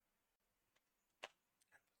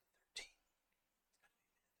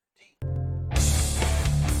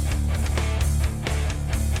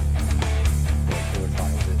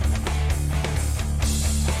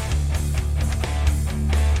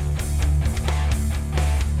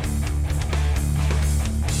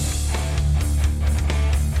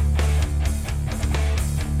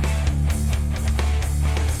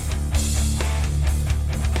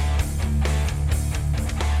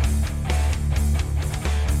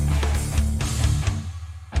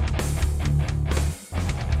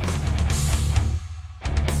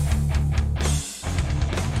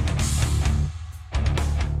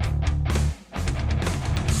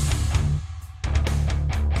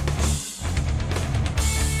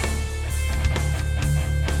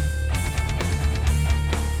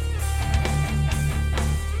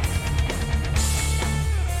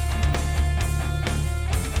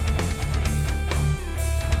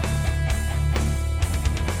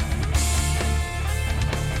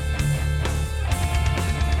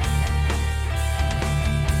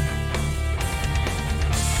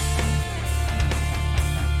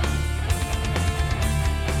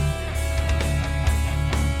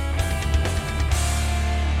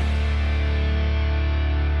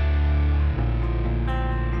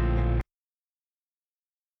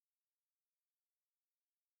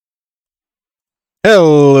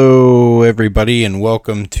Hello, everybody, and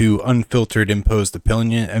welcome to Unfiltered Imposed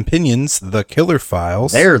Opinions, the Killer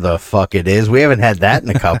Files. There the fuck it is. We haven't had that in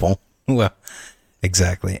a couple. Well,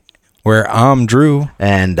 exactly. Where I'm Drew.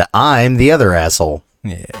 And I'm the other asshole.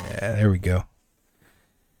 Yeah, there we go.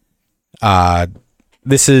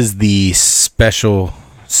 This is the special,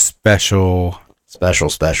 Because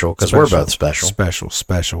we're both special.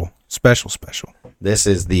 Special. This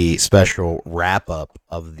is the special wrap-up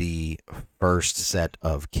of the first set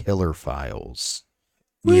of Killer Files.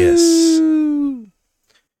 Yes. Woo!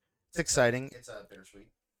 It's exciting. It's bittersweet.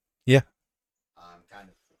 Yeah. I'm kind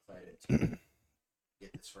of excited to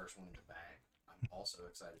get this first one in the bag. I'm also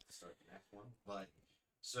excited to start the next one. But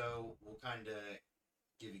so we'll kind of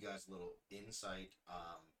give you guys a little insight.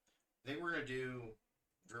 I think we're gonna do.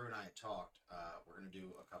 Drew and I had talked. We're gonna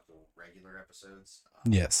do a couple regular episodes.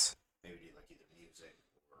 Yes. Maybe do like either music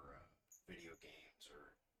or video games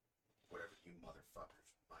or whatever you motherfuckers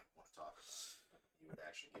might want to talk about. You would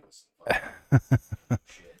actually give us some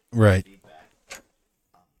shit. Right. Feedback.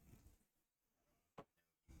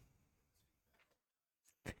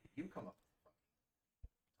 You come up with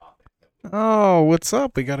a topic. Oh, what's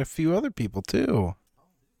up? We got a few other people, too.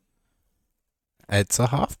 It's a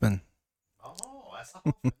Hoffman. Oh, that's a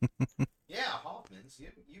Hoffman. Yeah, Hoffmans.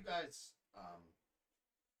 You guys.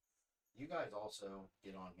 You guys also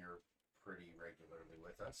get on here pretty regularly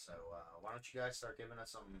with us, so why don't you guys start giving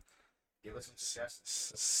us some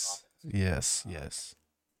suggestions? Yes.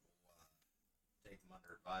 Take them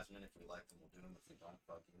under advisement. If we like them, we'll do them. If we don't,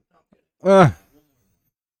 fuck you. No, I'm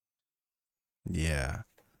kidding. Yeah.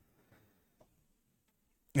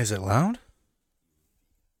 Is it loud?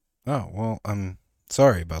 Oh, well, I'm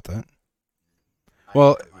sorry about that.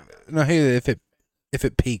 Well, no, hey, if it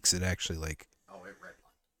peaks, it actually like. Oh, it redlined.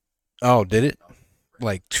 Oh, did it?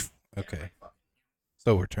 Like, okay.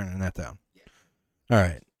 So we're turning that down. All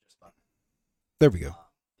right. There we go.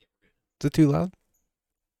 Is it too loud?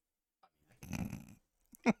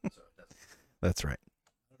 That's right.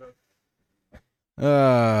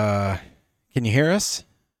 Can you hear us?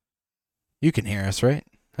 You can hear us, right?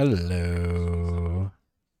 Hello.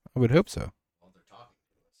 I would hope so.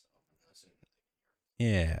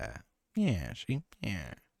 Yeah. Yeah.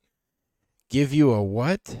 Give you a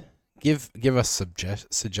what? Give us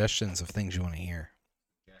suggestions of things you want to hear.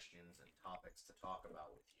 Suggestions and topics to talk about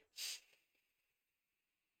with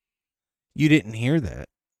you. You didn't hear that.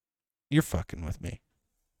 You're fucking with me.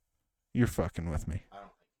 I don't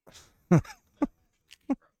think.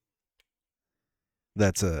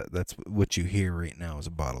 That's what you hear right now is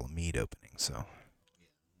a bottle of meat opening. So.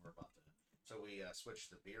 So we switched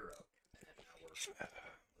the beer up, and now we're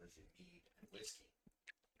mead and whiskey.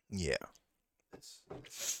 Yeah.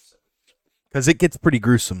 Because it gets pretty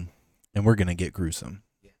gruesome, and we're gonna get gruesome.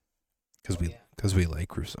 Yeah. Because we like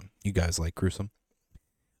gruesome. You guys like gruesome.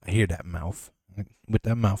 I hear that mouth. What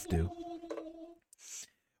that mouth do?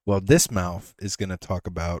 Well, this mouth is gonna talk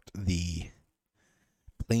about the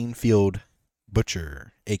Plainfield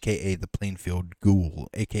Butcher, aka the Plainfield Ghoul,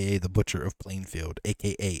 aka the Butcher of Plainfield,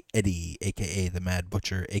 aka Eddie, aka the Mad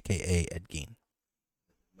Butcher, aka Ed Gein.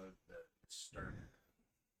 The stern,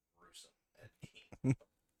 gruesome Ed Gein.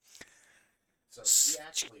 So we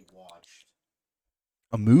actually watched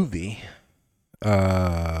a movie.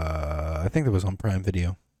 I think that was on Prime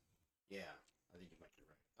Video. Yeah, I think you might be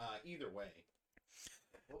right. Either way,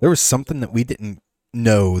 there was something that we didn't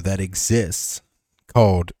know that exists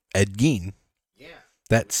called Ed Gein. Yeah,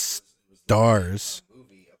 that stars. A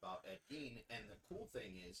movie about Ed Gein, and the cool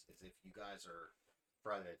thing is if you guys are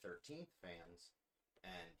Friday the 13th fans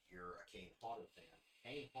and you're a Kane Hodder fan,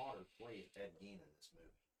 Kane Hodder played Ed Gein in this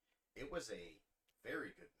movie. It was a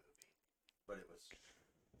very good movie, but it was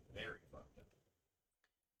very fucked up.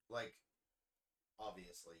 Like,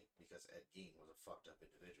 obviously, because Ed Gein was a fucked up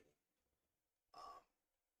individual.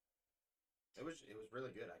 It was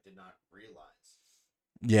really good. I did not realize.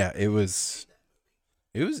 Yeah, it was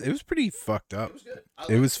pretty fucked up. It was good.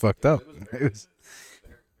 It was fucked up. It was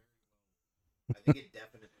I think it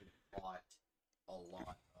definitely brought a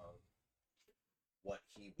lot of what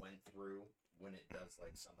he went through when it does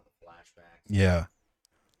like some of the flashbacks. Yeah.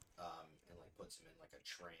 And like puts him in like a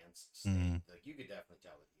trance state. Like you could definitely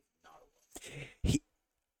tell that he's not a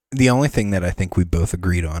The only thing that I think we both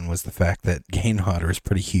agreed on was the fact that Gein Hodder is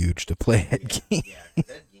pretty huge to play Ed Gein. Yeah,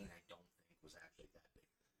 Ed Gein I don't think was actually that big.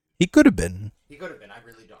 He could have been. I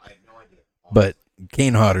really don't. I have no idea. Honestly. But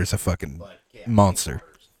Gein Hodder's a fucking monster.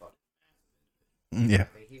 Yeah. I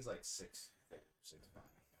think he's like 6'5".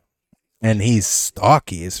 And he's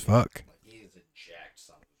stocky as fuck. Like he is a jacked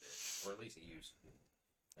son of a bitch, or at least he used to be.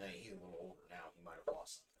 I think he's a little older now. He might have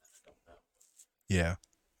lost something. I don't know. Yeah.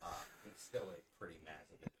 He's still a pretty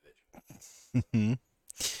massive Mhm. individual.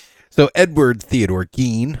 So Edward Theodore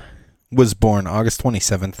Gein was born August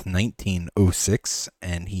 27th, 1906,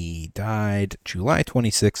 and he died July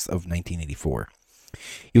 26th of 1984.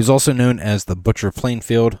 He was also known as the Butcher of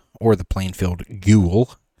Plainfield or the Plainfield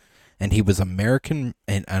Ghoul, and he was an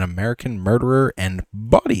American murderer and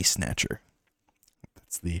body snatcher.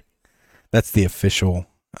 That's the official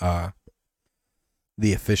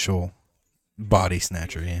body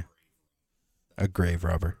snatcher, yeah. A grave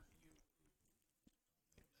robber.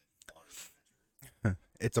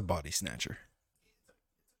 It's a body snatcher.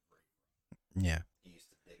 Yeah. He used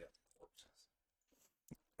to dig up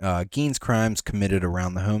corpses. Gein's crimes committed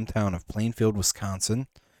around the hometown of Plainfield, Wisconsin,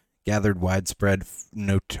 gathered widespread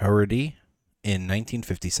notoriety in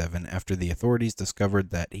 1957 after the authorities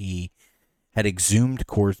discovered that he had exhumed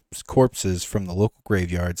corpses from the local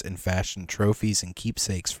graveyards and fashioned trophies and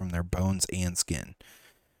keepsakes from their bones and skin.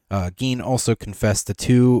 Gein also confessed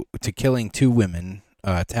to killing two women,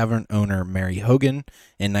 tavern owner Mary Hogan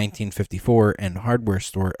in 1954 and hardware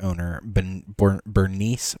store owner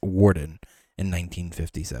Bernice Warden in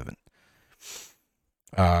 1957.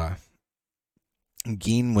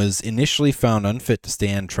 Gein was initially found unfit to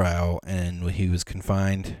stand trial, and he was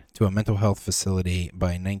confined to a mental health facility by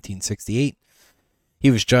 1968.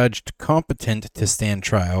 He was judged competent to stand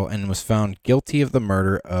trial and was found guilty of the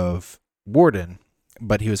murder of Warden,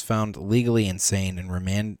 but he was found legally insane and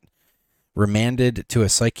remanded to a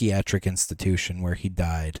psychiatric institution where he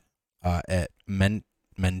died at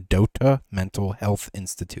Mendota Mental Health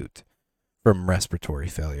Institute from respiratory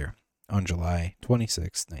failure on July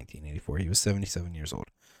 26, 1984. He was 77 years old.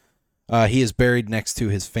 He is buried next to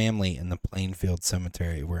his family in the Plainfield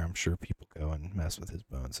Cemetery, where I'm sure people go and mess with his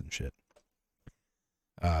bones and shit.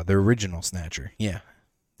 The original Snatcher. Yeah,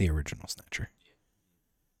 the original Snatcher.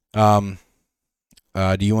 Do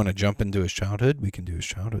you want to jump into his childhood? We can do his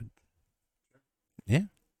childhood. Yeah.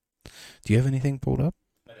 Do you have anything pulled up?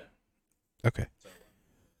 I don't. Okay.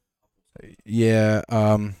 Yeah.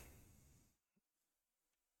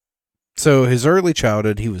 So his early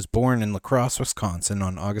childhood, he was born in La Crosse, Wisconsin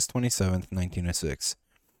on August 27th, 1906.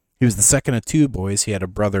 He was the second of two boys. He had a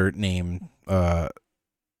brother named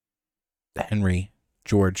Henry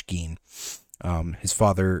George Gein. His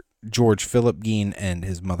father, George Philip Gein, and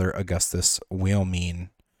his mother, Augustus Wilhelmine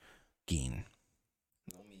Gein.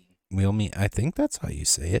 Wilhelmine, I think that's how you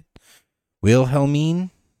say it. Wilhelmine?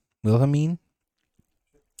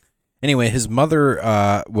 Anyway, his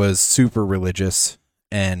mother was super religious,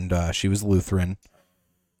 and she was Lutheran.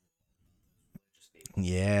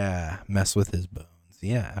 Yeah, mess with his bones.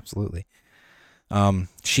 Yeah, absolutely.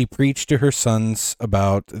 She preached to her sons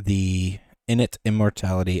about the innate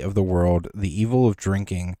immortality of the world, the evil of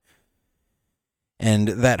drinking, and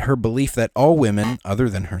that her belief that all women, other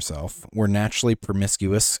than herself, were naturally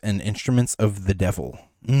promiscuous and instruments of the devil.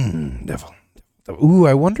 Devil. Ooh,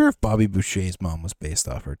 I wonder if Bobby Boucher's mom was based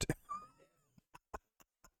off her too.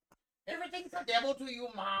 Everything's a devil to you,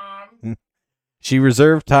 Mom. She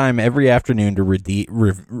reserved time every afternoon to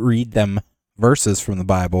read them verses from the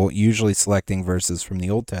Bible, usually selecting verses from the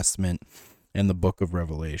Old Testament and the Book of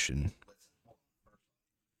Revelation.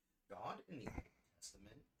 God in the Old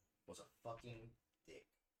Testament was a fucking dick.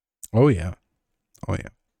 Oh yeah. If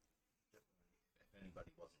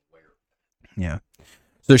anybody wasn't aware of that. Yeah.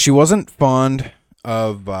 So she wasn't fond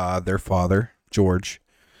of their father, George,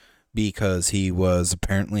 because he was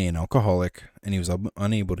apparently an alcoholic and he was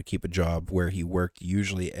unable to keep a job where he worked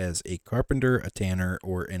usually as a carpenter, a tanner,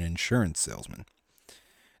 or an insurance salesman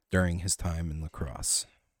during his time in La Crosse.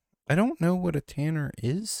 I don't know what a tanner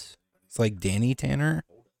is. It's like Danny Tanner.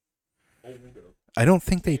 I don't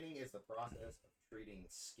think they... Tanning is the process of treating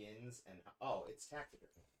skins and... Oh, it's tactical.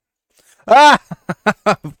 Ah!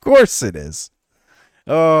 Of course it is.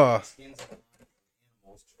 Oh. Skins of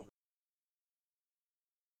animals.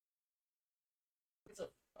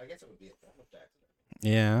 I guess it would be a form of taxidermy.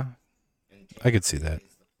 Yeah. And I could see that.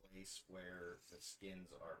 is the place where the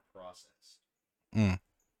skins are processed. Mm.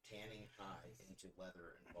 Tanning hide into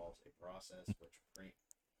leather involves a process which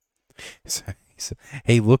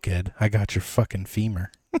Hey, look, Ed, I got your fucking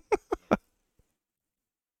femur.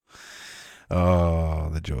 Oh,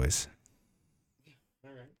 the joys. All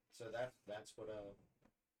right. So that's what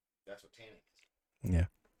tanning is.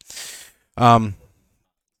 Yeah.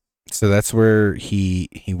 So that's where he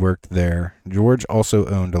worked there. George also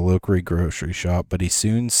owned a local grocery shop, but he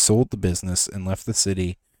soon sold the business and left the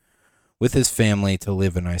city with his family to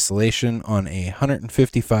live in isolation on a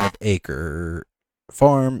 155-acre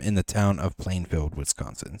farm in the town of Plainfield,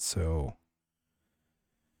 Wisconsin. So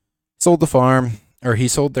sold the farm, or he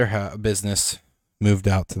sold their business moved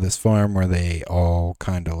out to this farm where they all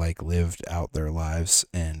kind of like lived out their lives,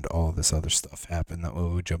 and all this other stuff happened that we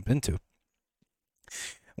would jump into.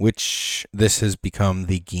 Which this has become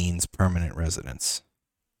the Gein's permanent residence.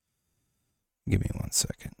 Give me 1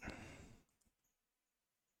 second.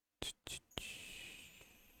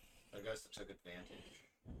 Augusta took advantage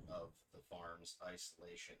of the farm's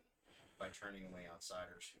isolation by turning away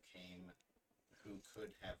outsiders who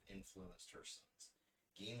could have influenced her sons.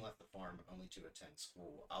 Gein left the farm only to attend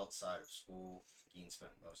school. Outside of school, Gein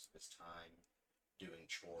spent most of his time doing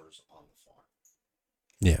chores on the farm.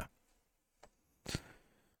 Yeah.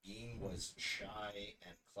 Gein was shy,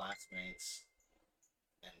 and classmates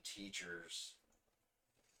and teachers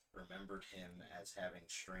remembered him as having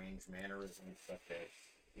strange mannerisms, such as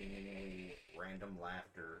seemingly random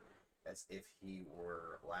laughter, as if he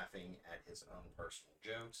were laughing at his own personal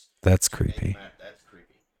jokes. That's creepy. That's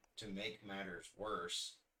creepy. To make matters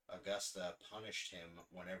worse, Augusta punished him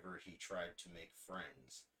whenever he tried to make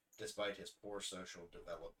friends. Despite his poor social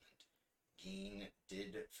development, Gein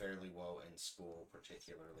did fairly well in school,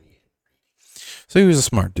 particularly in reading. So he was a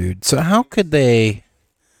smart dude. So how could they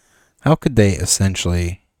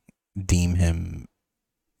essentially deem him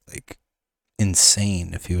like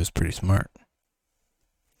insane if he was pretty smart?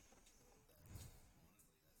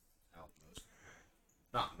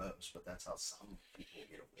 Not most, but that's how some people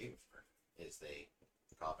get away with murder, is they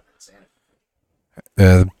cop an insanity.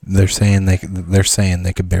 They're saying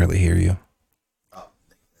they could barely hear you. Oh,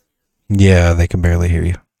 Yeah, they can barely hear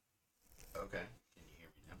you. okay. Can you hear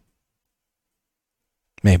me now?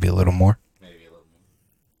 Maybe a little more. Maybe a little more.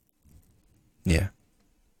 Yeah.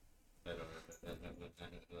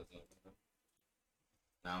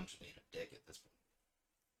 Now I'm just being a dick at this point.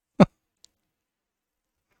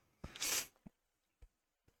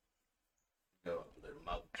 Go, little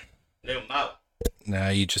Mo. Little Mo. Nah,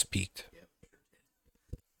 you just peeked.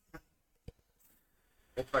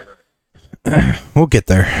 We'll get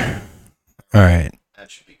there. All right.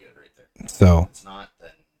 That should be good right there. So. If it's not,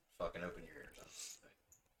 then fucking open your ears on this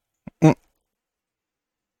thing.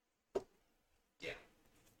 Yeah.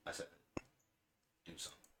 I said do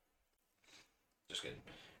something. Just kidding.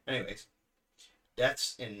 Anyways,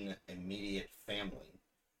 deaths in immediate family.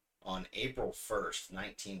 On April 1st,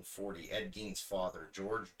 1940, Ed Gein's father,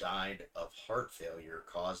 George, died of heart failure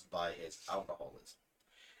caused by his alcoholism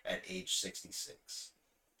at age 66.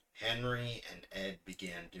 Henry and Ed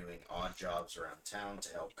began doing odd jobs around town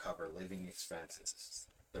to help cover living expenses.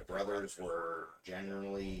 The brothers were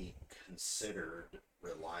generally considered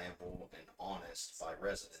reliable and honest by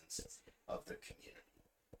residents of the community.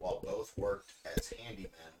 While both worked as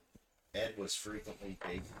handymen, Ed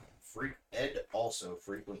also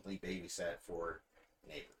frequently babysat for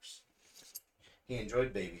neighbors. He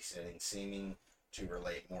enjoyed babysitting, seeming to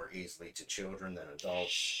relate more easily to children than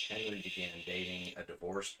adults. Henry began dating a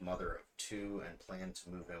divorced mother of two and planned to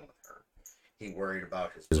move in with her. He worried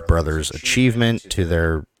about his brother's achievement to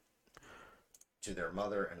their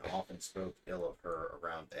mother and often spoke ill of her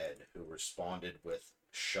around Ed, who responded with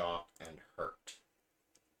shock and hurt.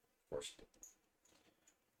 Of course.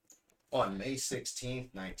 On May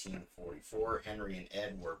 16th, 1944, Henry and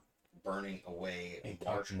Ed were burning away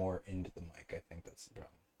more into the mic. I think that's the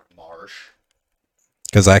problem. marsh.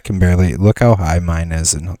 Because I can barely look how high mine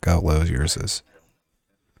is and look how low yours is.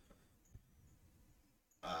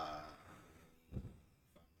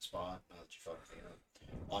 Spot. I'll let you fucking think of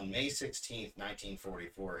it. On May 16th,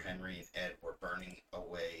 1944, Henry and Ed were burning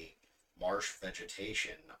away marsh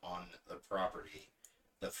vegetation on the property.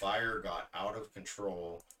 The fire got out of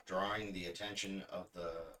control, drawing the attention of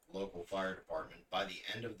the local fire department. By the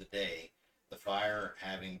end of the day, the fire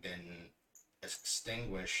having been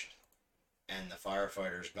extinguished and the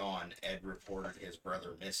firefighters gone, Ed reported his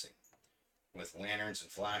brother missing. With lanterns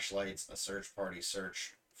and flashlights, a search party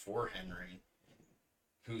searched for Henry,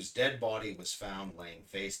 whose dead body was found laying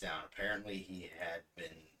face down. Apparently, he had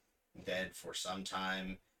been dead for some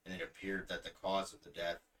time, and it appeared that the cause of the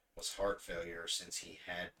death was heart failure, since he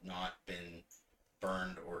had not been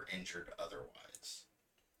burned or injured otherwise.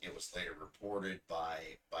 It was later reported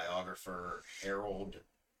by biographer Harold,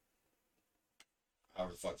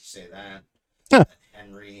 however the fuck you say that, that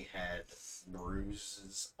Henry had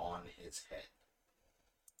bruises on his head.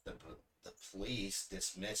 The police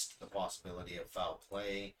dismissed the possibility of foul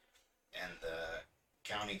play, and the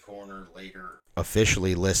county coroner later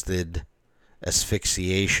officially listed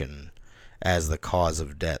asphyxiation as the cause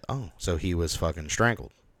of death. Oh, so he was fucking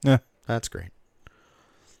strangled. Yeah. That's great.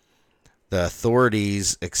 The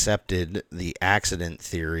authorities accepted the accident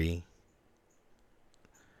theory,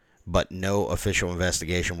 but no official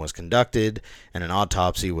investigation was conducted, and an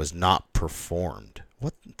autopsy was not performed.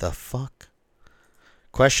 What the fuck?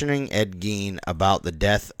 Questioning Ed Gein about the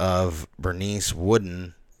death of Bernice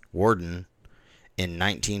Warden in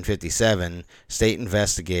 1957, state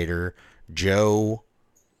investigator Joe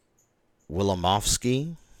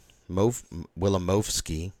Wilimowski,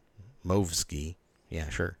 yeah,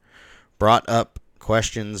 sure, brought up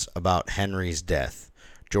questions about Henry's death.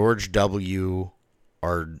 George W.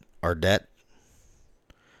 Ardette,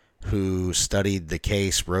 who studied the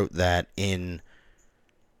case, wrote that in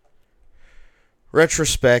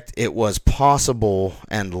retrospect, it was possible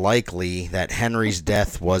and likely that Henry's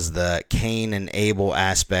death was the Cain and Abel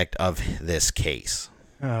aspect of this case.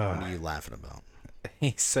 What are you laughing about?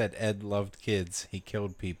 He said Ed loved kids. He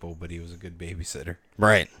killed people, but he was a good babysitter.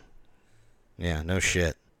 Right. Yeah, no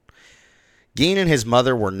shit. Gein and his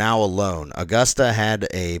mother were now alone. Augusta had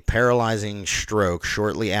a paralyzing stroke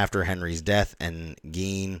shortly after Henry's death, and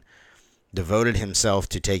Gein devoted himself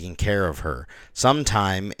to taking care of her.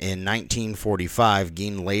 Sometime in 1945,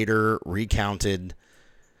 Gein later recounted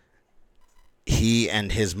he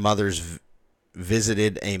and his mother's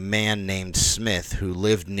visited a man named Smith who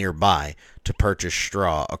lived nearby to purchase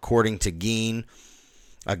straw. According to Gein,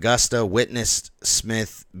 Augusta witnessed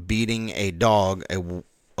Smith beating a dog.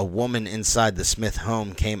 A woman inside the Smith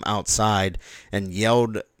home came outside and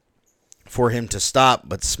yelled for him to stop,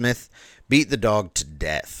 but Smith beat the dog to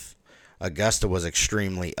death. Augusta was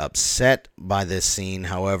extremely upset by this scene.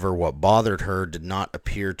 However, what bothered her did not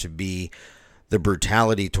appear to be the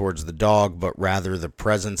brutality towards the dog, but rather the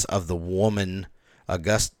presence of the woman.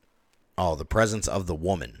 The presence of the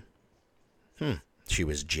woman. She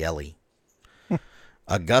was jelly.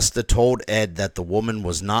 Augusta told Ed that the woman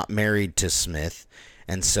was not married to Smith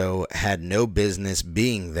and so had no business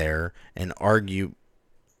being there, and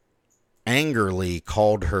angrily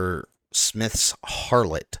called her Smith's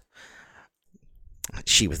harlot.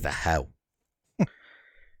 She was the hoe.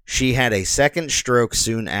 She had a second stroke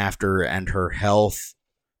soon after, and her health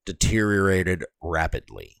deteriorated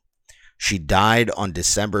rapidly. She died on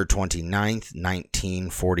December 29th,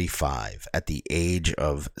 1945, at the age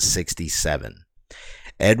of 67.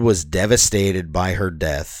 Ed was devastated by her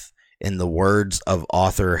death. In the words of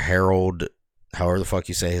author Harold, however the fuck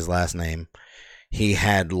you say his last name, he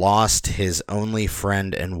had lost his only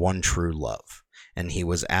friend and one true love, and he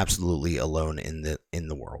was absolutely alone in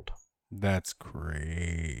the world. That's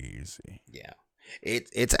crazy. Yeah.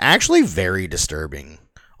 It's actually very disturbing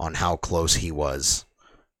on how close he was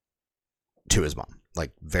to his mom.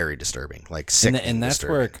 Like, very disturbing. Like, sickening and that's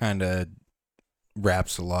disturbing. where it kind of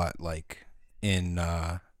wraps a lot, like in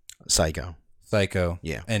Psycho.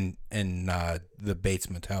 Yeah. And the Bates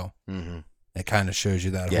Motel. Mm-hmm. It kind of shows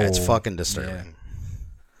you that whole... Yeah, it's fucking disturbing.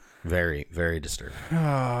 Yeah. Very, very disturbing.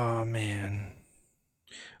 Oh, man.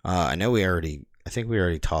 I think we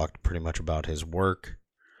already talked pretty much about his work.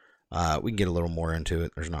 We can get a little more into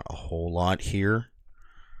it. There's not a whole lot here.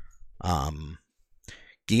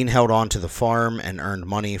 Gein held on to the farm and earned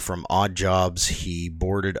money from odd jobs. He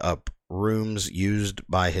boarded up rooms used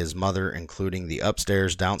by his mother, including the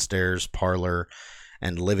upstairs, downstairs, parlor,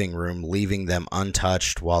 and living room, leaving them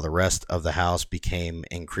untouched while the rest of the house became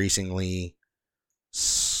increasingly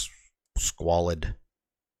squalid.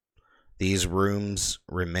 These rooms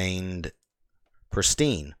remained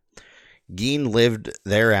pristine. Gein lived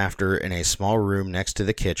thereafter in a small room next to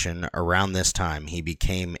the kitchen. Around this time, he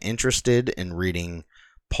became interested in reading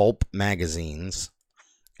pulp magazines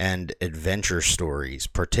and adventure stories,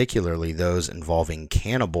 particularly those involving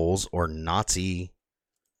cannibals or Nazi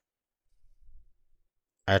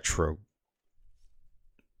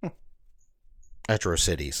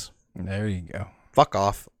atrocities. There you go. Fuck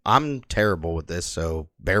off. I'm terrible with this, so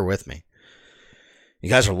bear with me. You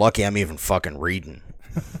guys are lucky I'm even fucking reading.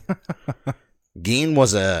 Gein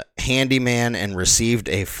was a handyman and received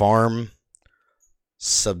a farm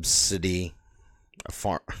subsidy.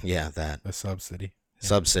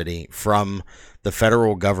 Subsidy from the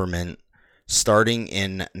federal government starting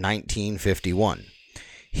in 1951.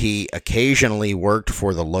 He occasionally worked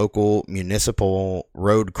for the local municipal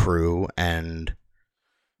road crew and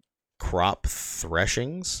crop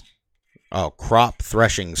threshings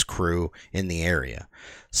crew in the area.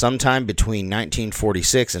 Sometime between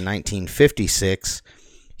 1946 and 1956,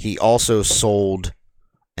 he also sold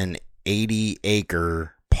an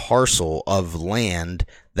 80-acre parcel of land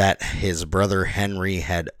that his brother Henry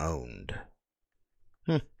had owned.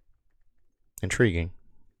 Intriguing.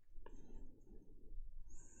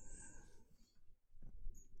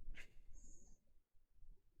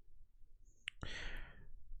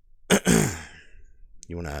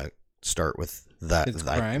 You want to start with It's the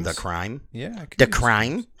crimes. crime? Yeah. I could The do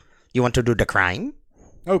crime? You want to do the crime?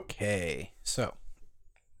 Okay, so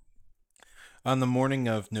on the morning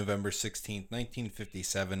of November 16th,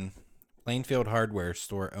 1957, Plainfield hardware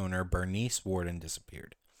store owner Bernice Warden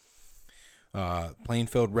disappeared.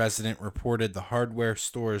 Plainfield resident reported the hardware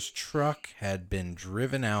store's truck had been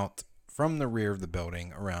driven out from the rear of the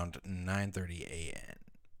building around 9:30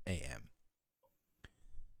 a.m.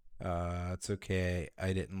 It's okay.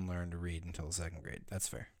 I didn't learn to read until second grade. That's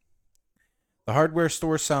fair. The hardware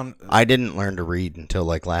store I didn't learn to read until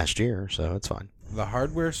like last year, so it's fine. The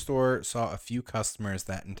hardware store saw a few customers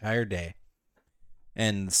that entire day,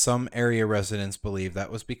 and some area residents believe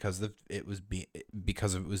that was because it was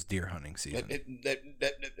deer hunting season.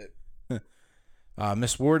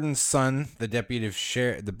 Miss Warden's son, the deputy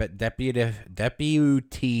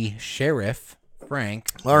sheriff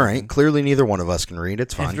Frank. All right, clearly neither one of us can read.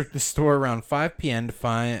 It's fine. Entered the store around 5 p.m. to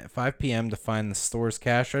find the store's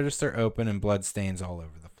cash register open and blood stains all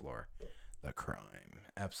over the floor. The crime,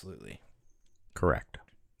 absolutely. Correct.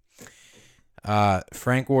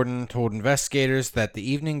 Frank Warden told investigators that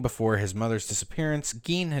the evening before his mother's disappearance,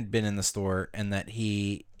 Gein had been in the store and that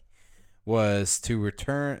he was to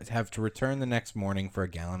return the next morning for a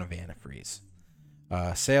gallon of antifreeze.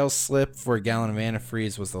 Sales slip for a gallon of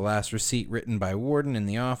antifreeze was the last receipt written by Warden in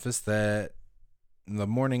the office that the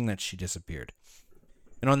morning that she disappeared.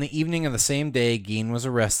 And on the evening of the same day, Gein was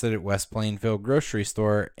arrested at West Plainfield grocery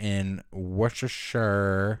store in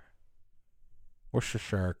Worcestershire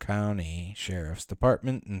County Sheriff's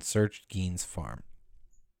Department and searched Gein's farm.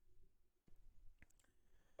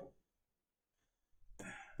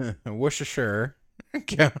 Worcestershire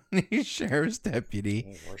County Sheriff's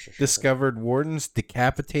deputy discovered Warden's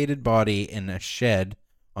decapitated body in a shed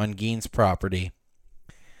on Gein's property,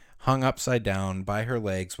 hung upside down by her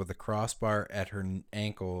legs with a crossbar at her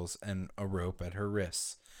ankles and a rope at her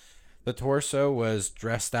wrists. The torso was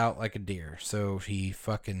dressed out like a deer, so he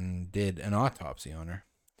fucking did an autopsy on her.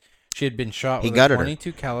 She had been shot with a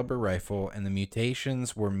 .22 caliber rifle, and the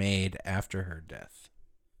mutations were made after her death.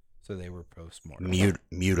 So they were post-mortem.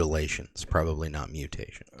 Mutilations, probably not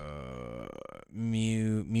mutation.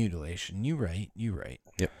 Mutilation. You right.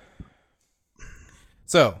 Yep.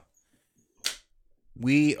 So,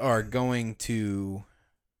 we are going to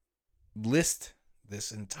list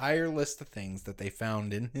this entire list of things that they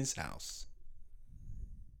found in his house.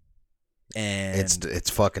 And it's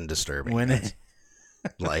fucking disturbing. When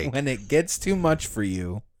it gets too much for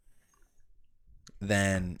you,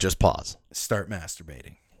 then just pause. Start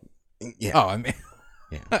masturbating. Yeah. Oh, I mean,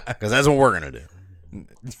 yeah, because that's what we're gonna do.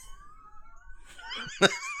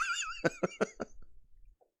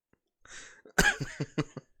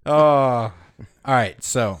 Oh, all right.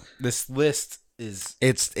 So this list is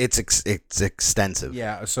it's extensive.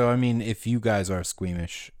 Yeah. So I mean, if you guys are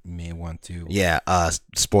squeamish, you may want to. Yeah.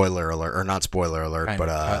 Spoiler alert, or not spoiler alert, but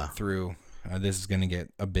cut through. This is gonna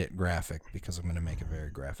get a bit graphic because I'm gonna make it very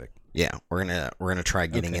graphic. Yeah, we're gonna try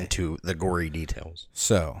getting into the gory details.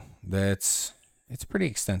 So it's a pretty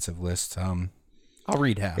extensive list. I'll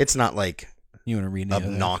read half. It's not like you want to read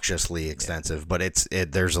obnoxiously extensive, but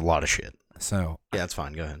there's a lot of shit. So yeah, that's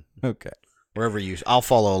fine. Go ahead. Okay. I'll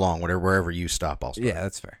follow along. Wherever you stop, I'll stop. Yeah,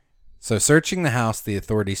 that's fair. So searching the house, the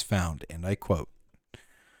authorities found, and I quote,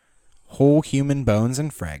 whole human bones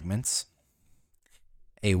and fragments,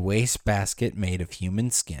 a waste basket made of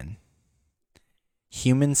human skin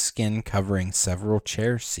covering several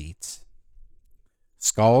chair seats,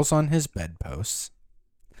 skulls on his bedposts,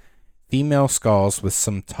 female skulls with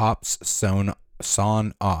some tops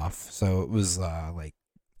sawn off, so it was like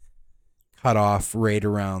cut off right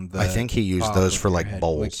around the. I think he used those for like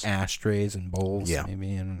bowls, like ashtrays and bowls. Yeah,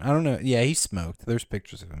 maybe. And I don't know. Yeah, he smoked. There's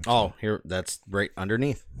pictures of him. Oh, here, that's right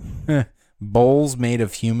underneath. Bowls made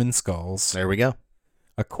of human skulls. There we go.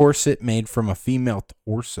 A corset made from a female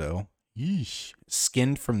torso. Yeesh.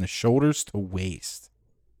 Skinned from the shoulders to waist.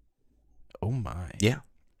 Oh my. Yeah.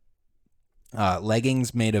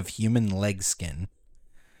 Leggings made of human leg skin.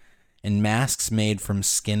 And masks made from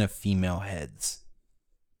skin of female heads.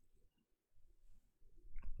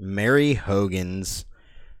 Mary Hogan's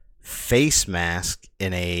face mask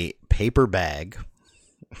in a paper bag.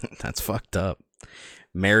 That's fucked up.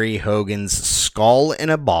 Mary Hogan's skull in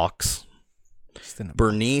a box.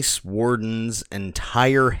 Bernice Warden's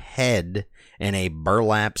entire head in a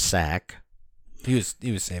burlap sack. He was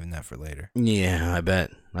saving that for later. Yeah,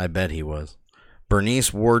 I bet he was.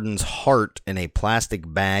 Bernice Warden's heart in a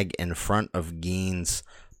plastic bag in front of Gein's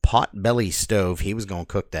potbelly stove. He was going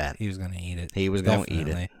to cook that. He was going to eat it. He was going to eat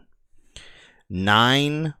it.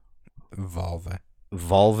 9 vulva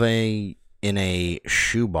in a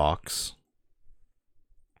shoebox,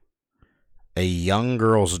 a young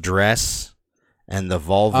girl's dress, and the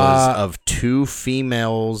vulvas of 2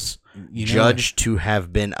 females judged to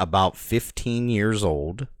have been about 15 years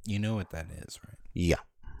old. You know what that is, right? Yeah.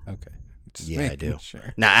 Okay. Just Yeah, I do.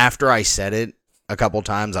 Sure. Now, after I said it a couple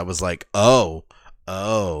times, I was like, oh,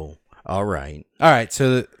 all right. All right,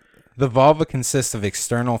 so the vulva consists of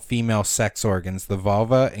external female sex organs. The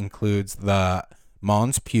vulva includes the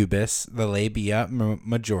mons pubis, the labia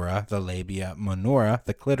majora, the labia minora,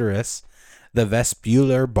 the clitoris, the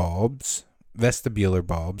vestibular bulbs,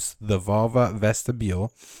 the vulva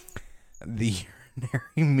vestibule, the urinary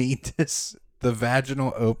meatus, the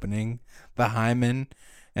vaginal opening, the hymen,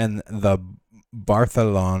 and the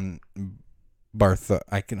Bartholon.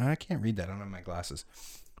 I can't read that. I don't have my glasses.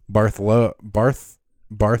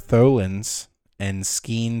 Bartholin's and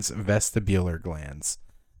Skeen's vestibular glands.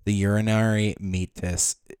 The urinary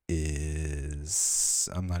meatus is...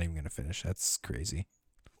 I'm not even going to finish. That's crazy.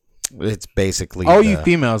 It's basically... All you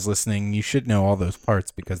females listening, you should know all those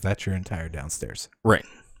parts because that's your entire downstairs. Right,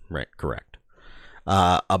 correct.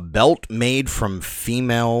 A belt made from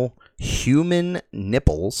female human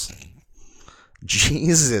nipples.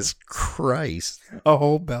 Jesus Christ. A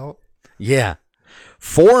whole belt? Yeah.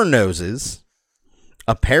 4 noses,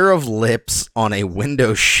 a pair of lips on a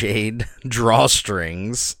window shade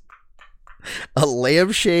drawstrings, a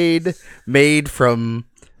lampshade made from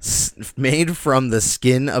the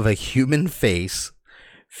skin of a human face,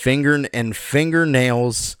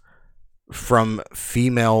 fingernails from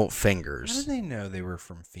female fingers. How did they know they were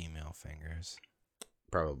from female fingers?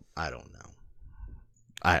 Probably, I don't know.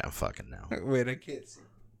 I don't fucking know. Wait, I can't see.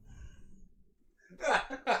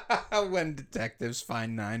 When detectives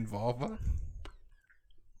find 9 vulva.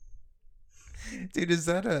 Dude, is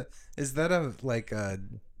that a like a...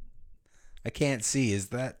 I can't see. Is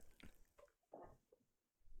that...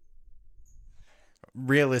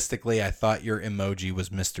 Realistically, I thought your emoji was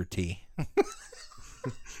Mr. T.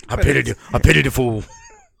 I pity the fool.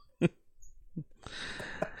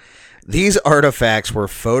 These artifacts were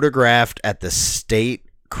photographed at the state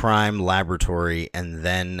crime laboratory and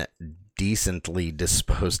then decently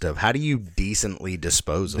disposed of. How do you decently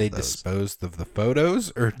dispose of those? They disposed of the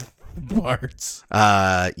photos or the parts?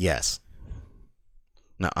 Yes.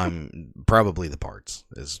 No, I'm probably the parts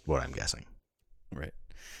is what I'm guessing. Right.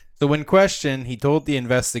 So when questioned, he told the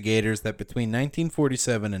investigators that between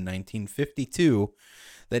 1947 and 1952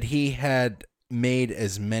 that he had made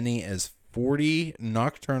as many as 40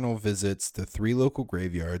 nocturnal visits to 3 local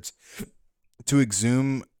graveyards to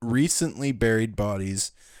exhume recently buried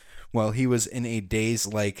bodies while he was in a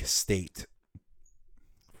daze-like state.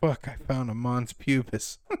 Fuck, I found a mons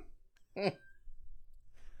pubis.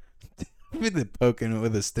 With poking it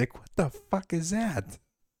with a stick. What the fuck is that?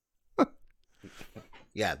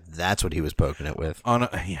 Yeah, that's what he was poking it with. On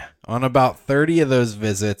about 30 of those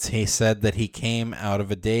visits, he said that he came out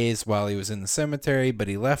of a daze while he was in the cemetery, but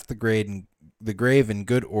he left the grave in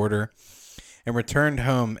good order and returned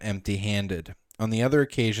home empty-handed. On the other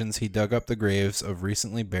occasions, he dug up the graves of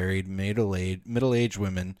recently buried middle-aged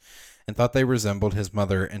women and thought they resembled his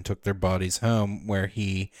mother and took their bodies home, where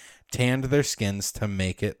he tanned their skins to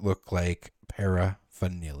make it look like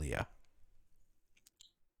paraphernalia.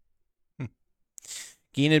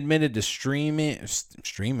 Gein admitted to streaming.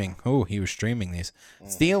 Oh, he was streaming these.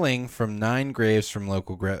 Stealing from 9 graves from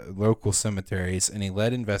local cemeteries, and he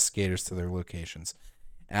led investigators to their locations.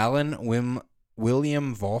 Alan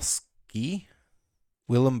William Volsky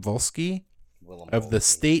of the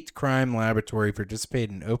State Crime Laboratory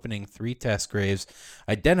participated in opening 3 test graves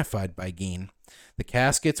identified by Gein. The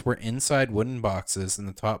caskets were inside wooden boxes, and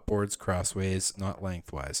the top boards crossways, not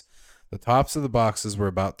lengthwise. The tops of the boxes were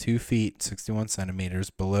about 2 feet, 61 centimeters,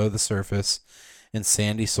 below the surface in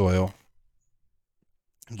sandy soil.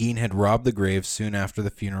 Gein had robbed the graves soon after the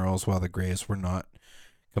funerals while the graves were not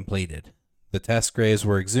completed. The test graves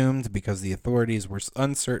were exhumed because the authorities were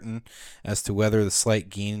uncertain as to whether the slight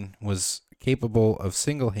Gein was capable of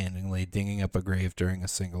single-handedly digging up a grave during a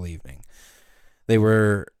single evening. They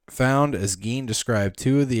were found as Gein described.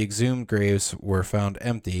 2 of the exhumed graves were found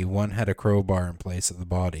empty. One had a crowbar in place of the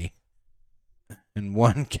body, and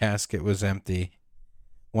 1 casket was empty.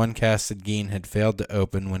 1 casket Gein had failed to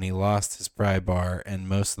open when he lost his pry bar, and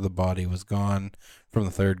most of the body was gone from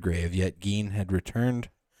the 3rd grave, yet Gein had returned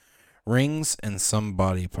rings and some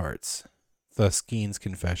body parts. Thus, Gein's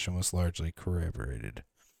confession was largely corroborated.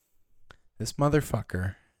 This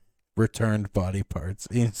motherfucker returned body parts.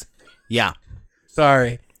 Yeah.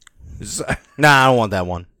 Sorry. Nah, I don't want that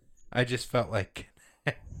one. I just felt like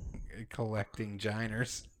collecting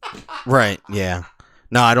Geiners. Right, yeah.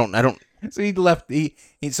 No, I don't So he left.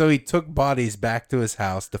 So he took bodies back to his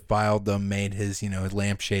house, defiled them, made his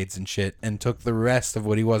lampshades and shit, and took the rest of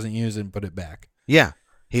what he wasn't using, and put it back. Yeah,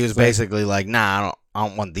 he was So- basically like, nah, I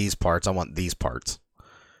don't want these parts. I want these parts.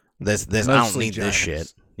 This I don't Mostly need this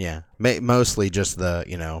genitals. shit. Yeah, mostly just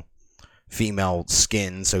the female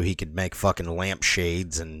skin, so he could make fucking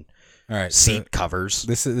lampshades and All right, seat so covers.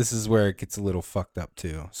 this is where it gets a little fucked up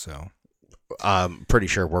too. So Pretty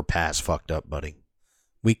sure we're past fucked up, buddy.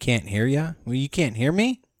 we can't hear ya. Well, you can't hear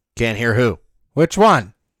me. Can't hear who? Which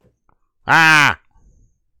one? Ah,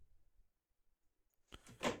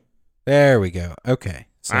 There we go. Okay.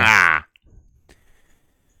 So ah.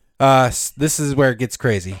 this is where it gets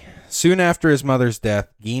crazy. Soon after his mother's death,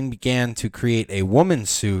 Gein began to create a woman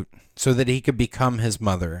suit so that he could become his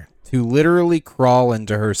mother, to literally crawl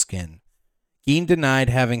into her skin. Gein denied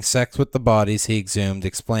having sex with the bodies he exhumed,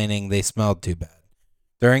 explaining they smelled too bad.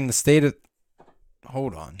 During the state of...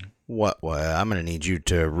 Hold on. What? I'm gonna need you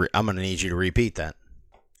to. I'm gonna need you to repeat that.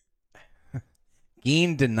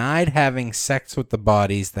 Gein denied having sex with the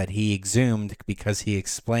bodies that he exhumed because he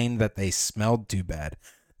explained that they smelled too bad.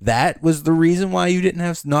 That was the reason why you didn't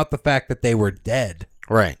have... Not the fact that they were dead,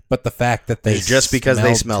 Right. but the fact that they It's just because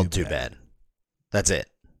they smelled too too bad. That's it.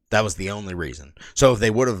 That was the only reason. So if they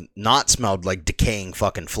would have not smelled like decaying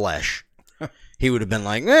fucking flesh, he would have been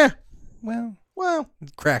like, Well,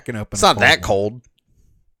 cracking open. it's not that cold.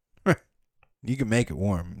 You can make it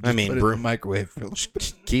warm. I mean, put it in the microwave.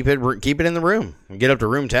 Keep it in the room. Get up to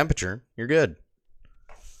room temperature. You're good.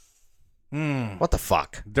 What the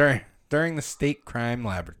fuck? During the state crime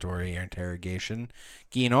laboratory interrogation,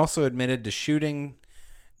 Gein also admitted to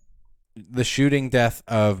the shooting death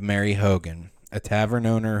of Mary Hogan, a tavern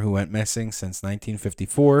owner who went missing since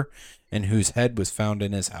 1954 and whose head was found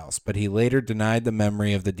in his house, but he later denied the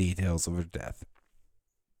memory of the details of her death.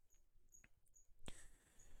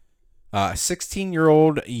 A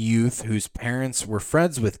 16-year-old youth whose parents were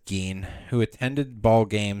friends with Gein, who attended ball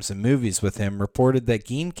games and movies with him, reported that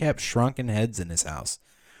Gein kept shrunken heads in his house,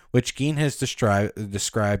 which Gein has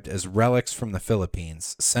described as relics from the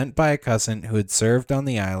Philippines, sent by a cousin who had served on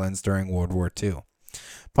the islands during World War II.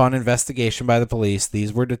 Upon investigation by the police,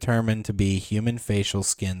 these were determined to be human facial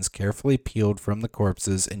skins carefully peeled from the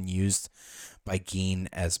corpses and used by Gein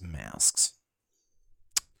as masks.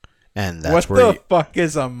 And that's what where the fuck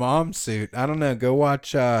is a mom suit? I don't know. Go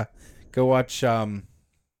watch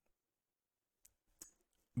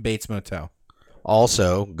Bates Motel.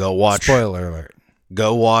 also go watch. Spoiler alert.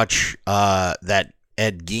 Go watch that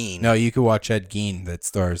Ed Gein. No, you could watch Ed Gein that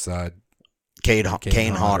stars Kane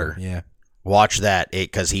Hodder. Yeah. Watch that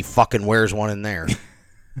because he fucking wears one in there.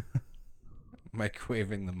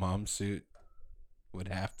 Microwaving the mom suit would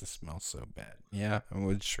have to smell so bad. Yeah, I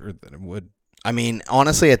would sure that it would. I mean,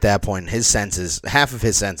 honestly, at that point, half of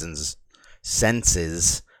his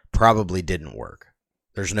senses probably didn't work.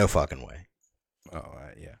 There's no fucking way. Oh,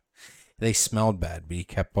 yeah. They smelled bad, but he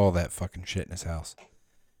kept all that fucking shit in his house.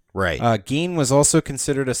 Right. Gein was also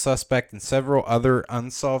considered a suspect in several other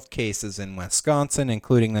unsolved cases in Wisconsin,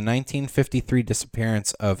 including the 1953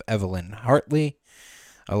 disappearance of Evelyn Hartley,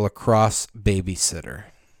 a lacrosse babysitter.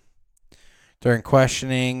 During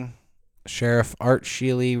questioning, Sheriff Art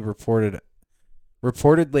Sheely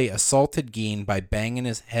reportedly assaulted Gein by banging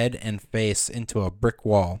his head and face into a brick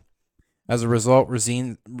wall. As a result,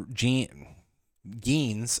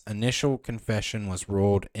 Gein's initial confession was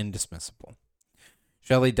ruled indismissible.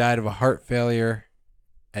 Shelley died of a heart failure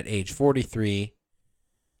at age 43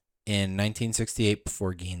 in 1968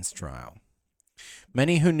 before Gein's trial.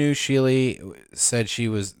 Many who knew Sheely said he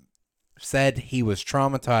was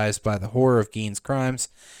traumatized by the horror of Gein's crimes,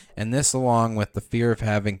 and this, along with the fear of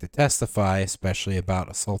having to testify, especially about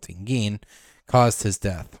assaulting Gein, caused his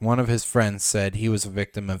death. One of his friends said he was a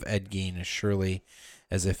victim of Ed Gein as surely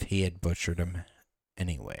as if he had butchered him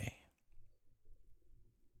anyway.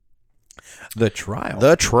 The trial.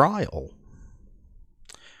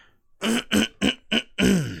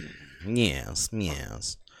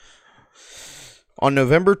 Yes. On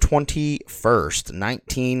November 21st,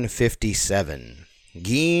 1957,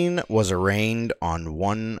 Gein was arraigned on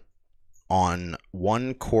one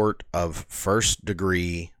count of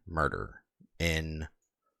first-degree murder in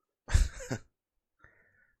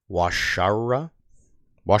Washoe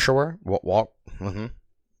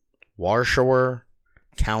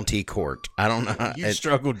County Court. I don't know. You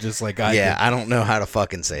struggled just like I did. Yeah, I don't know how to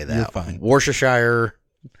fucking say that. You're fine. Worcestershire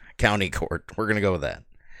County Court. We're going to go with that.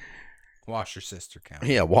 Wash your sister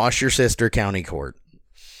County. Yeah, Wash Your Sister County Court,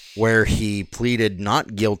 where he pleaded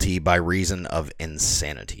not guilty by reason of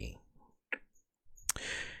insanity.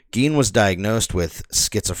 Gein was diagnosed with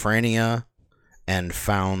schizophrenia and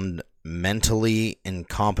found mentally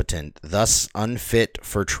incompetent, thus unfit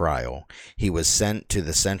for trial. He was sent to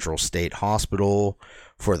the Central State Hospital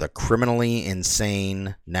for the criminally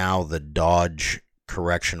insane, now the Dodge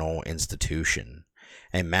Correctional Institution,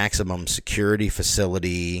 a maximum security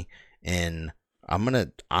facility in I'm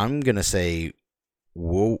gonna say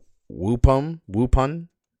Wupun,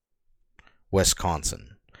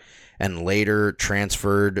 Wisconsin, and later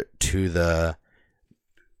transferred to the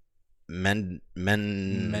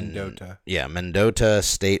Mendota. Yeah, Mendota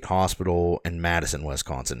State Hospital in Madison,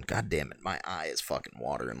 Wisconsin. God damn it, my eye is fucking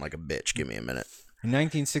watering like a bitch. Give me a minute. In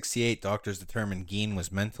 1968, doctors determined Gein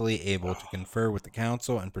was mentally able to confer with the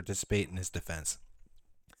counsel and participate in his defense.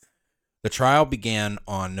 The trial began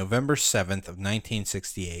on November 7th of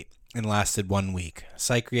 1968 and lasted 1 week.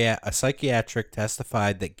 A psychiatric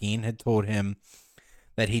testified that Gein had told him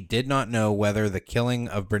that he did not know whether the killing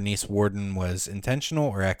of Bernice Worden was intentional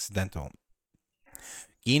or accidental.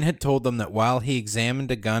 Gein had told them that while he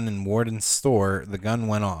examined a gun in Worden's store, the gun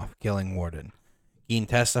went off, killing Worden. Gein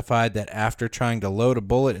testified that after trying to load a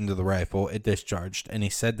bullet into the rifle, it discharged, and he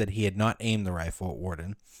said that he had not aimed the rifle at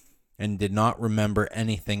Worden and did not remember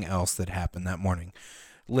anything else that happened that morning.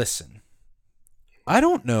 Listen, I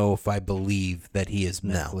don't know if I believe that he is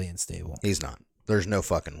mentally unstable. He's not. There's no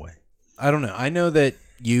fucking way. I don't know. I know that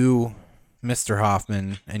you, Mr.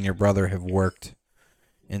 Hoffman, and your brother have worked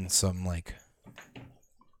in some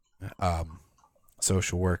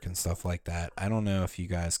social work and stuff like that. I don't know if you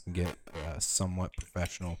guys can get a somewhat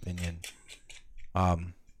professional opinion. I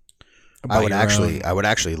would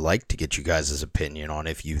actually like to get you guys' opinion on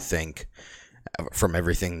if you think, from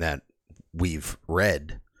everything that we've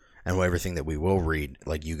read and everything that we will read,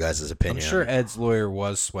 like you guys' opinion. I'm sure Ed's lawyer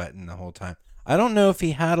was sweating the whole time. I don't know if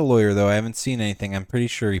he had a lawyer, though. I haven't seen anything. I'm pretty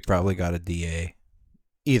sure he probably got a DA.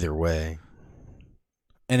 Either way.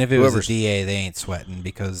 And if it was a DA, they ain't sweating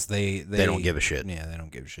because they don't give a shit. Yeah, they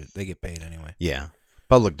don't give a shit. They get paid anyway. Yeah.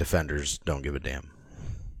 Public defenders don't give a damn.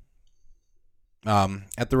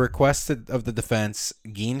 At the request of the defense,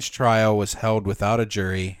 Gein's trial was held without a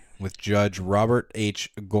jury, with Judge Robert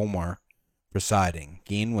H. Golmar presiding.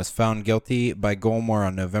 Gein was found guilty by Golmar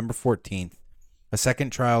on November 14th. A second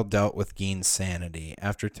trial dealt with Gein's sanity.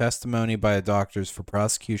 After testimony by the doctors for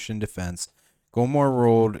prosecution defense, Golmar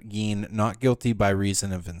ruled Gein not guilty by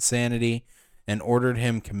reason of insanity and ordered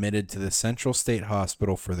him committed to the Central State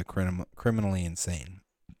Hospital for the criminally insane.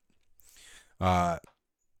 Gein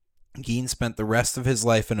spent the rest of his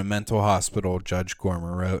life in a mental hospital, Judge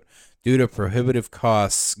Golmar wrote. Due to prohibitive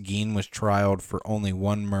costs, Gein was tried for only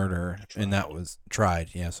one murder, and that was tried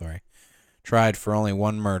for only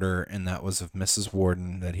one murder, and that was of Mrs.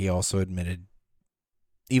 Worden, that he also admitted,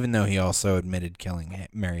 even though he also admitted killing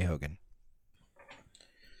Mary Hogan.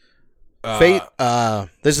 Fate.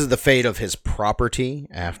 This is the fate of his property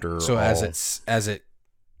after. So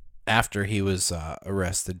after he was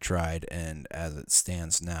arrested, tried, and as it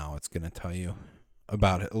stands now, it's going to tell you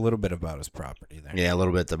about it, a little bit about his property there. Yeah, a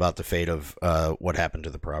little bit about the fate of what happened to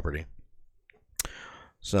the property.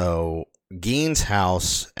 So Gein's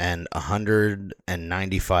house and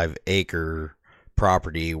 195-acre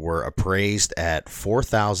property were appraised at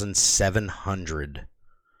 $4,700,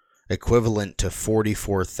 equivalent to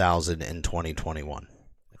 $44,000 in 2021.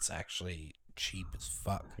 It's actually cheap as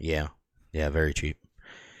fuck. Yeah, very cheap.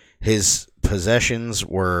 His possessions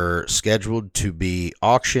were scheduled to be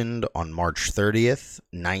auctioned on March 30th,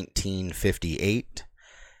 1958.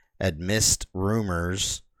 Amidst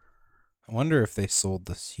rumors, I wonder if they sold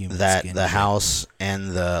this human that skin the shit. house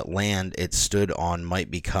and the land it stood on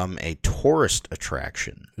might become a tourist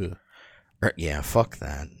attraction. Ugh. Yeah, fuck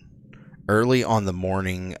that. Early on the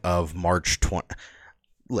morning of March 20...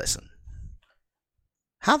 Listen.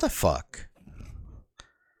 How the fuck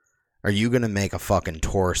are you going to make a fucking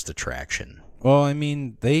tourist attraction? Well, I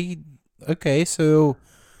mean, so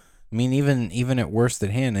I mean, even at worst at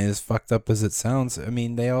hand, as fucked up as it sounds, I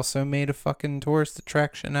mean, they also made a fucking tourist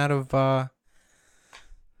attraction out of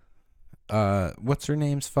what's her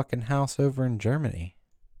name's fucking house over in Germany.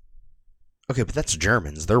 Okay, but that's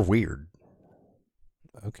Germans. They're weird.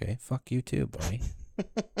 Okay, fuck you too, buddy.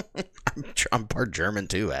 I'm part German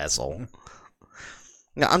too, asshole.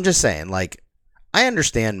 No, I'm just saying, like, I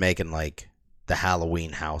understand making, like, the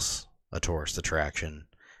Halloween house a tourist attraction.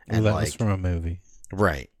 And that was from a movie.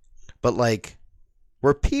 Right. But, like,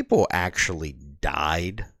 where people actually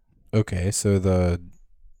died. Okay, so the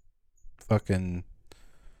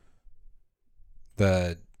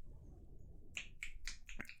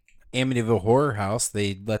Amityville Horror House,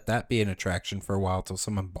 they let that be an attraction for a while till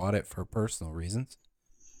someone bought it for personal reasons.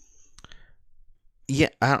 Yeah,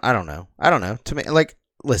 I don't know. To me, like,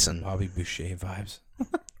 listen. Bobby Boucher vibes.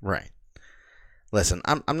 Right. Listen,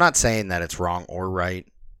 I'm not saying that it's wrong or right.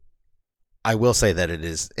 I will say that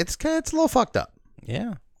it's a little fucked up.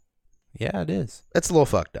 Yeah. Yeah, it is. It's a little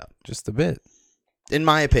fucked up. Just a bit. In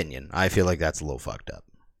my opinion, I feel like that's a little fucked up.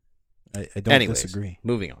 I don't Anyways, disagree.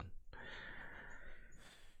 Moving on.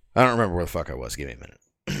 I don't remember where the fuck I was. Give me a minute.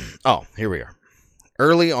 Oh, here we are.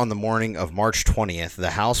 Early on the morning of March 20th,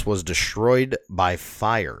 the house was destroyed by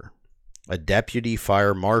fire. A deputy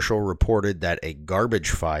fire marshal reported that a garbage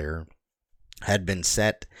fire had been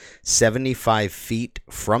set 75 feet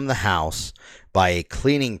from the house by a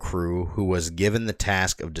cleaning crew who was given the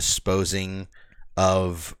task of disposing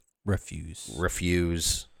of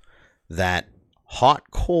refuse. That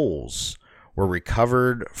hot coals were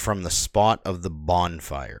recovered from the spot of the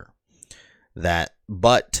bonfire.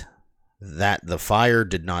 But the fire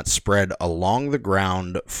did not spread along the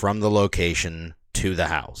ground from the location to the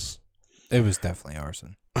house. It was definitely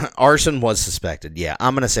arson. Arson was suspected. Yeah,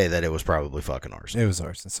 I'm going to say that it was probably fucking arson. It was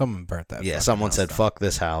arson. Someone burnt that. Yeah, someone said, fuck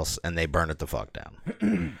this house, and they burned it the fuck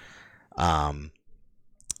down.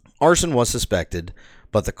 Arson was suspected,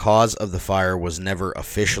 but the cause of the fire was never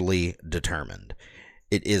officially determined.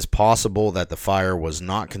 It is possible that the fire was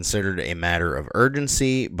not considered a matter of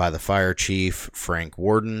urgency by the fire chief, Frank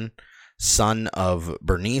Warden, son of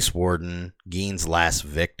Bernice Warden, Gein's last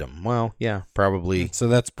victim. Well, yeah, probably. So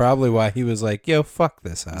that's probably why he was like, yo, fuck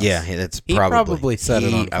this house. Yeah, he probably set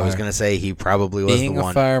it on fire. I was going to say he probably was Being the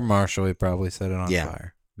one. a fire marshal, he probably set it on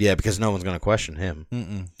fire. Yeah, because no one's going to question him.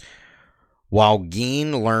 Mm-mm. While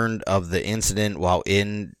Gein learned of the incident while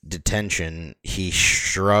in detention, he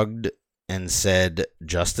shrugged and said,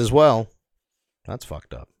 just as well. That's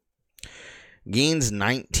fucked up. Gein's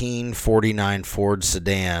 1949 Ford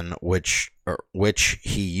sedan, which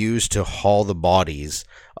he used to haul the bodies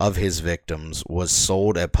of his victims, was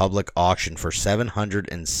sold at public auction for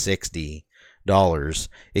 $760,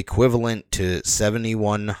 equivalent to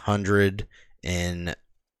 $7,100 in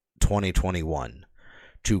 2021,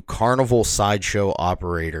 to Carnival sideshow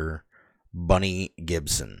operator Bunny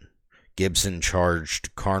Gibson. Gibson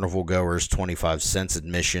charged Carnival goers 25 cents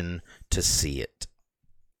admission to see it.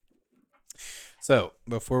 So,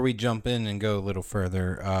 before we jump in and go a little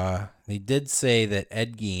further, they did say that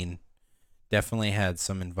Ed Gein definitely had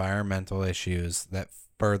some environmental issues that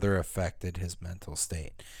further affected his mental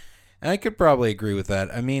state. And I could probably agree with that.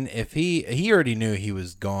 I mean, if he already knew he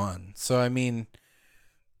was gone. So, I mean,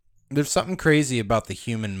 there's something crazy about the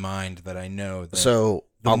human mind that I know. That So,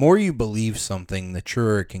 the more you believe something, the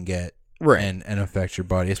truer it can get. Right. And affect your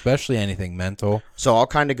body, especially anything mental. So, I'll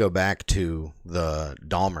kind of go back to the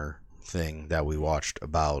Dahmer thing that we watched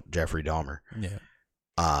about Jeffrey Dahmer. Yeah.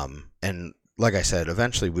 And like I said,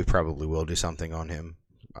 eventually we probably will do something on him.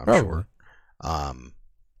 I'm Probably. sure.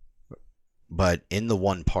 But in the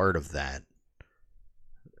one part of that,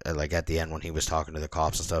 like at the end when he was talking to the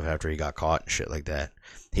cops and stuff after he got caught and shit like that,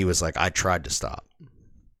 he was like, I tried to stop.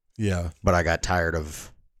 Yeah. But I got tired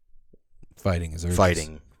of fighting his urges.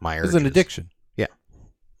 Fighting my urges. It's an addiction. Yeah.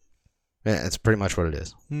 Yeah, it's pretty much what it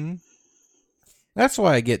is. Mm-hmm. That's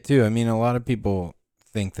why I get too. I mean, a lot of people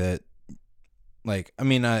think that, like, I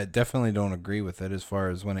mean, I definitely don't agree with it as far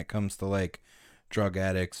as when it comes to like drug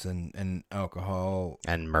addicts and alcohol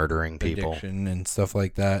and murdering people and stuff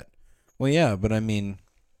like that. Well, yeah, but I mean,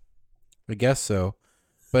 I guess so.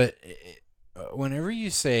 But whenever you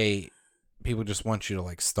say people just want you to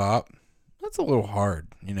like stop, that's a little hard,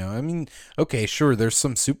 you know? I mean, okay, sure, there's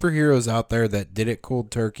some superheroes out there that did it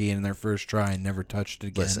cold turkey in their first try and never touched it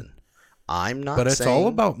again. Listen, I'm not But it's saying, all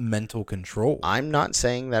about mental control. I'm not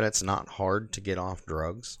saying that it's not hard to get off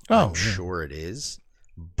drugs. Oh, I'm sure it is.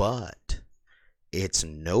 But it's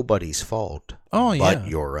nobody's fault but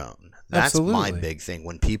your own. That's my big thing.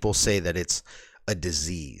 When people say that it's a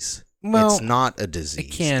disease, it's not a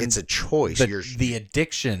disease. It's a choice. The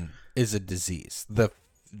addiction is a disease.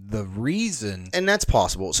 The reason, and that's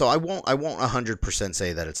possible. So I won't 100%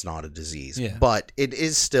 say that it's not a disease, yeah. But it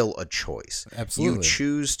is still a choice. Absolutely. You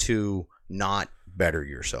choose to not better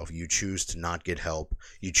yourself. You choose to not get help.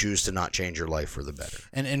 You choose to not change your life for the better.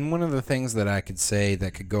 And one of the things that I could say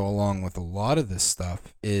that could go along with a lot of this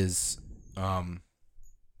stuff is, and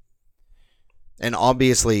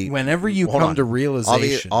obviously, whenever you come to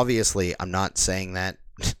realization, obviously, I'm not saying that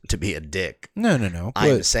to be a dick. No.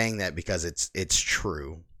 I'm saying that because it's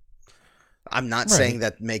true. I'm not saying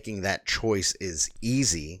that making that choice is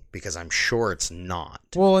easy, because I'm sure it's not.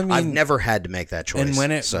 Well, I mean, I've never had to make that choice.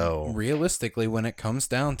 And realistically, when it comes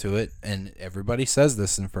down to it, and everybody says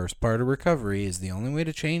this in first part of recovery, is the only way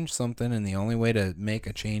to change something and the only way to make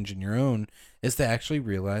a change in your own is to actually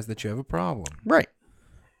realize that you have a problem. Right.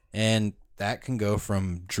 And that can go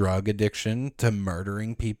from drug addiction to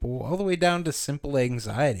murdering people, all the way down to simple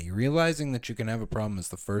anxiety. Realizing that you can have a problem is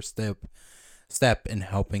the first step in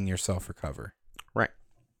helping yourself recover. Right.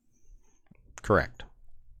 Correct.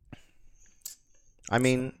 I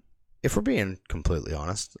mean, if we're being completely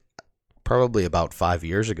honest, probably about 5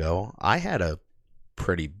 years ago, I had a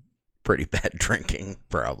pretty bad drinking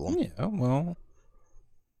problem. Yeah, well,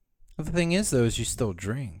 the thing is, though, is you still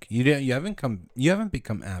drink. You haven't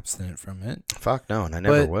become abstinent from it. Fuck no, and I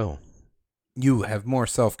never But will. You have more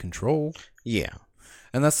self-control. Yeah.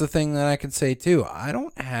 And that's the thing that I can say, too. I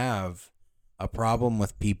don't have a problem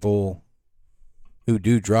with people who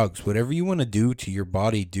do drugs. Whatever you want to do to your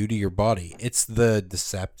body, do to your body. It's the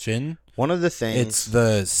deception. One of the things. It's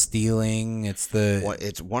the stealing. It's the.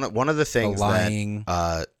 It's one of the things the lying.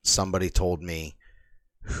 that somebody told me,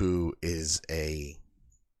 who is a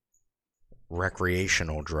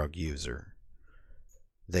recreational drug user.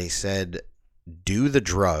 They said, "Do the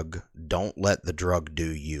drug. Don't let the drug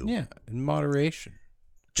do you." Yeah, in moderation.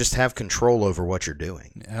 Just have control over what you're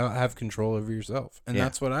doing. Have control over yourself, and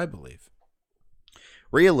that's what I believe.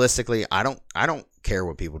 Realistically, I don't care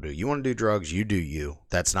what people do. You want to do drugs, you do you.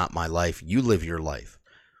 That's not my life. You live your life.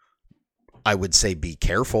 I would say be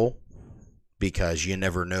careful, because you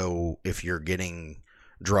never know if you're getting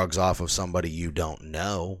drugs off of somebody you don't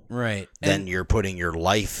know. Right. Then you're putting your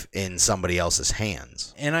life in somebody else's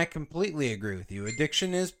hands. And I completely agree with you.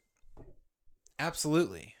 Addiction is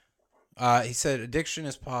absolutely. He said addiction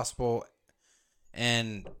is possible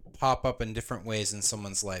and pop up in different ways in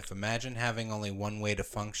someone's life. Imagine having only one way to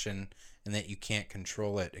function and that you can't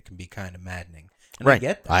control it. It can be kind of maddening. And Right. I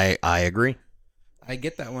get that. I agree. I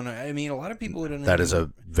get that one. I mean, a lot of people don't. That is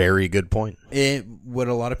a very good point. What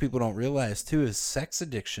a lot of people don't realize too is sex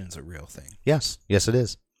addiction is a real thing. Yes. Yes, it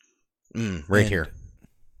is. Right here.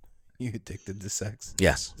 You addicted to sex?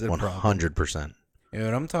 Yes. 100%.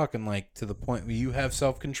 And I'm talking like to the point where you have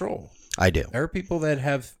self-control. I do. There are people that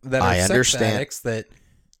are sex addicts that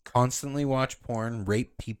constantly watch porn,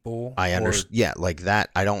 rape people. I understand. Yeah, like that.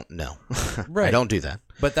 I don't know. Right. I don't do that.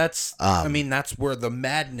 But that's, I mean, that's where the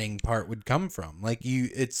maddening part would come from. Like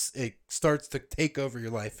it starts to take over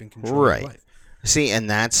your life and control your life. See, and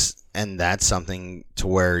that's something to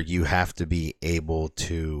where you have to be able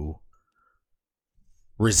to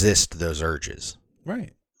resist those urges.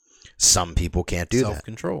 Right. Some people can't do that.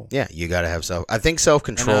 Self-control. Yeah, you got to have I think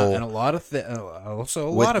self-control. And a lot of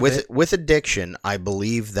with addiction, I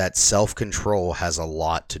believe that self-control has a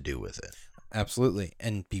lot to do with it. Absolutely.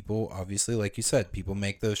 And people, obviously, like you said, people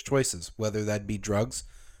make those choices, whether that be drugs,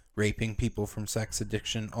 raping people from sex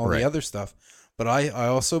addiction, all the other stuff. But I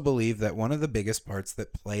also believe that one of the biggest parts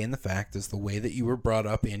that play in the fact is the way that you were brought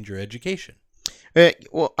up and your education.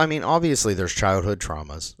 Well, I mean, obviously there's childhood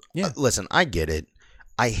traumas. Yeah. Listen, I get it.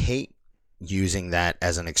 I hate using that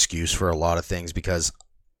as an excuse for a lot of things, because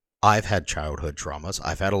I've had childhood traumas.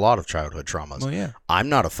 I've had a lot of childhood traumas. Well, yeah. I'm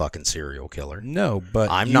not a fucking serial killer. No,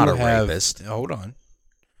 but I'm not a rapist. Hold on.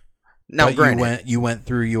 Now, but granted, you went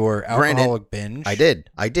through your alcoholic binge. I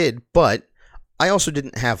did, but I also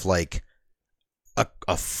didn't have like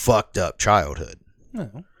a fucked up childhood.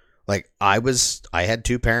 No. Like I had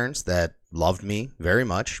two parents that loved me very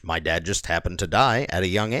much. My dad just happened to die at a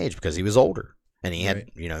young age because he was older, and he had,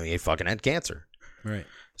 he fucking had cancer. Right.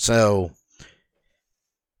 So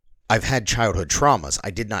I've had childhood traumas.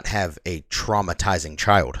 I did not have a traumatizing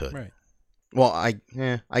childhood. Right. Well,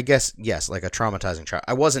 I guess, yes, like a traumatizing child.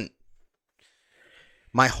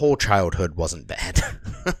 My whole childhood wasn't bad,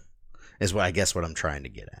 is what I'm trying to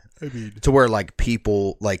get at. I mean, to where like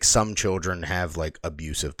people, like some children have like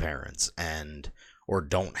abusive parents or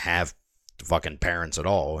don't have fucking parents at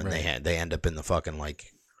all, and they end up in the fucking like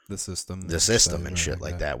the system and shit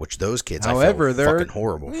like that, which those kids, however, I feel fucking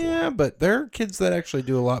horrible for. Yeah, but there are kids that actually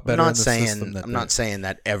do a lot better. I'm not saying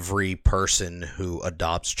that every person who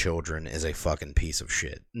adopts children is a fucking piece of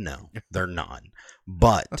shit. No, they're not.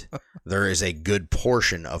 But there is a good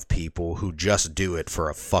portion of people who just do it for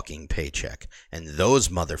a fucking paycheck, and those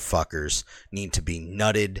motherfuckers need to be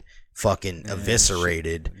nutted, fucking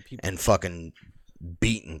eviscerated, and fucking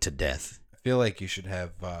beaten to death. I feel like you should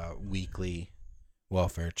have weekly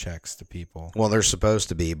welfare checks to people. Well, they're supposed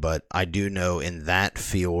to be, but I do know in that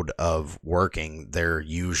field of working, they're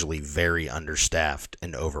usually very understaffed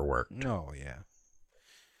and overworked. Oh, yeah.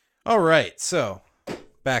 All right, so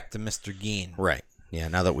back to Mr. Gein. Right. Yeah,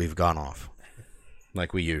 now that we've gone off,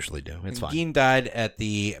 like we usually do. It's fine. Gein died at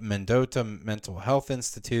the Mendota Mental Health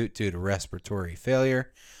Institute due to respiratory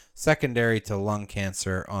failure, secondary to lung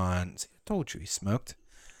cancer on... See, I told you he smoked.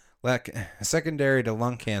 Secondary to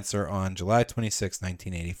lung cancer on July 26,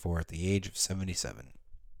 1984, at the age of 77.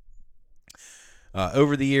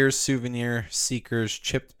 Over the years, souvenir seekers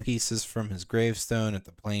chipped pieces from his gravestone at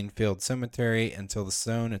the Plainfield Cemetery until the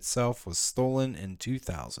stone itself was stolen in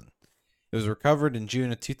 2000. It was recovered in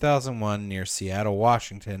June of 2001 near Seattle,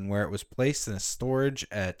 Washington, where it was placed in a storage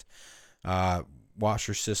at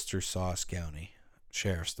Worcester Sauce County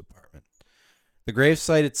Sheriff's Department. The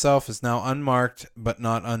gravesite itself is now unmarked but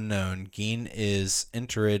not unknown. Gein is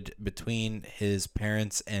interred between his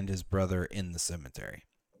parents and his brother in the cemetery.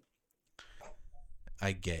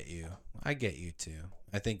 I get you. I get you too.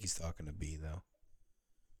 I think he's talking to B though.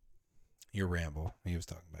 Your ramble. He was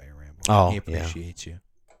talking about your ramble. Oh, he appreciates you.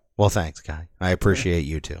 Well, thanks, Guy. I appreciate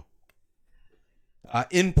you too.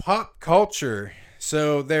 In pop culture,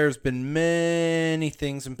 so there's been many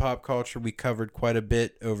things in pop culture. We covered quite a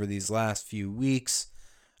bit over these last few weeks.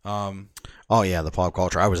 Oh yeah, the pop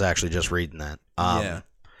culture. I was actually just reading that. Yeah.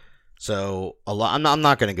 So a lot. I'm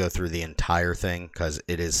not going to go through the entire thing because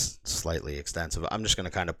it is slightly extensive. I'm just going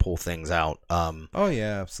to kind of pull things out. Oh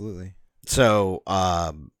yeah, absolutely. So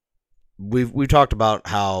we've talked about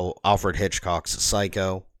how Alfred Hitchcock's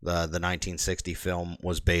Psycho, the 1960 film,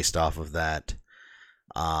 was based off of that.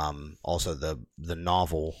 Also, the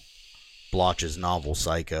novel, Bloch's novel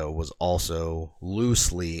Psycho, was also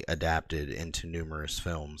loosely adapted into numerous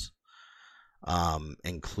films,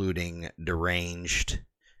 including Deranged,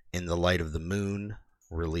 In the Light of the Moon,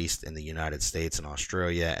 released in the United States and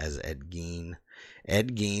Australia as Ed Gein.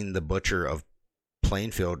 Ed Gein, the Butcher of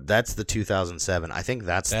Plainfield. That's the 2007. I think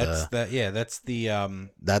that's the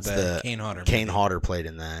Kane Hodder. Kane Hodder played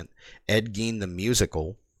in that. Ed Gein the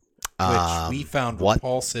musical, which we found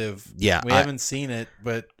repulsive. Yeah, we haven't seen it,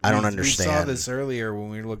 but I don't understand. We saw this earlier when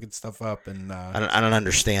we were looking stuff up, and I don't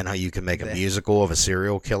understand how you can make a musical of a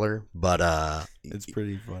serial killer, but it's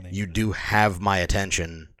pretty funny. You do have my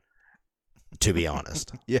attention, to be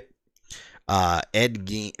honest. Yeah. Ed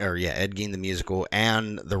Gein the musical,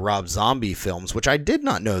 and the Rob Zombie films, which I did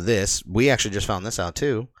not know this. We actually just found this out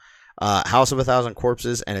too. House of a Thousand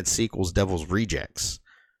Corpses and its sequels, Devil's Rejects.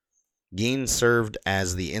 Gein served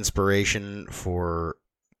as the inspiration for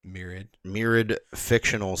myriad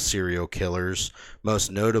fictional serial killers,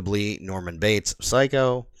 most notably Norman Bates,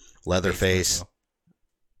 Psycho, Leatherface,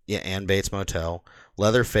 and Bates Motel,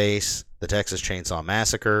 Leatherface, The Texas Chainsaw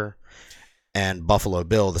Massacre, and Buffalo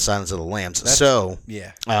Bill, The Silence of the Lambs.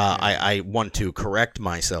 I want to correct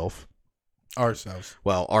myself. Ourselves,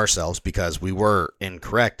 because we were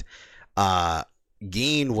incorrect.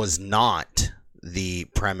 Gein was not the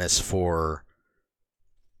premise for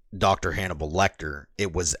Dr. Hannibal Lecter.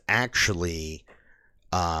 It was actually,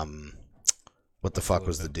 what the fuck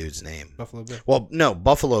was the dude's name? Buffalo Bill. Well, no,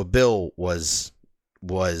 Buffalo Bill was.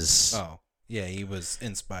 Oh, yeah, he was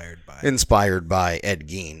inspired by Ed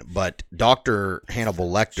Gein, but Dr.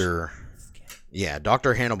 Hannibal Lecter. Yeah,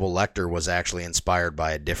 Dr. Hannibal Lecter was actually inspired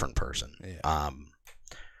by a different person. Yeah.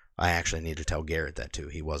 I actually need to tell Garrett that too.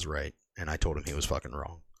 He was right, and I told him he was fucking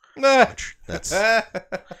wrong. Which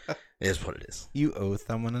is what it is. You owe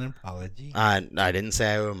someone an apology. I didn't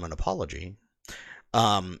say I owe him an apology.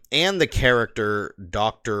 And the character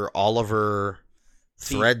Dr. Oliver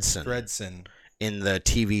Thredson in the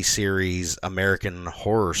TV series American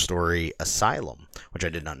Horror Story Asylum, which I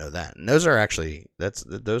did not know that. And those are actually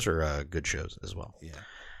good shows as well. Yeah.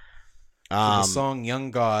 So the song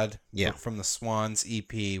 "Young God" from the Swans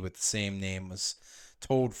EP with the same name was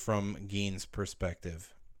told from Gein's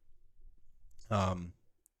perspective.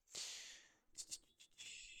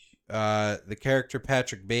 The character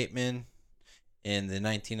Patrick Bateman in the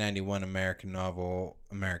 1991 American novel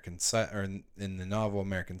American Psycho,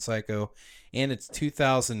 and its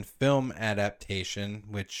 2000 film adaptation,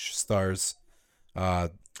 which stars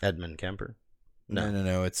Edmund Kemper.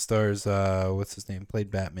 No. It stars what's his name? Played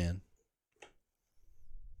Batman.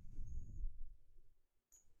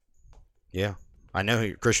 Yeah, I know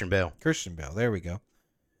who. Christian Bale. There we go.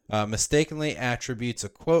 Mistakenly attributes a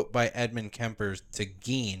quote by Edmund Kemper to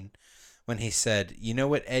Gein when he said, "You know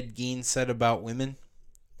what Ed Gein said about women?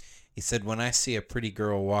 He said, when I see a pretty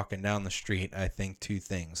girl walking down the street, I think two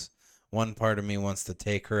things. One part of me wants to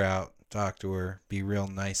take her out, talk to her, be real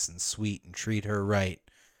nice and sweet and treat her right.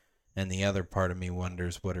 And the other part of me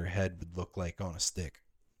wonders what her head would look like on a stick."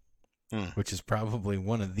 Which is probably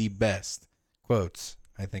one of the best quotes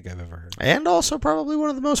I think I've ever heard. And also probably one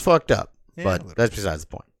of the most fucked up. Yeah, but that's besides the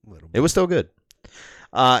point. It was still good.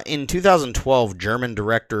 In 2012, German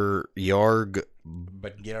director Jörg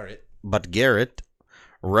Buttgereit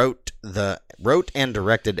wrote and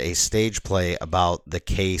directed a stage play about the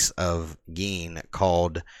case of Gein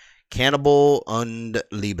called Cannibal und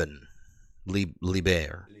Leben.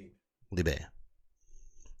 Liebe.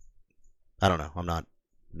 I don't know. I'm not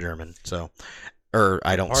German. So, Or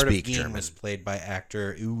I don't Part speak of Gein German. was played by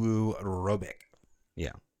actor Uwe Robic.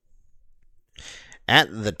 Yeah.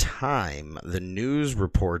 At the time, the news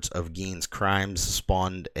reports of Gein's crimes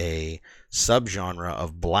spawned a subgenre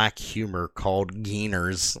of black humor called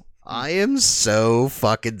Geiners. I am so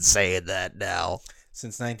fucking saying that now.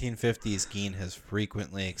 Since 1950s, Gein has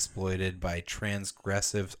frequently exploited by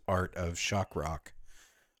transgressive art of shock rock,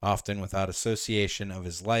 often without association of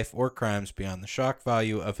his life or crimes beyond the shock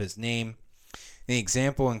value of his name. The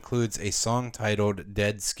example includes a song titled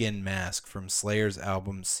Dead Skin Mask from Slayer's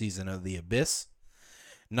album Season of the Abyss,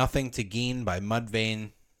 Nothing to Gein by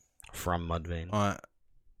Mudvayne From Mudvayne.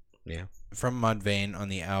 from Mudvayne on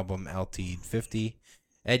the album Altitude 50,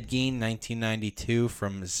 Ed Gein 1992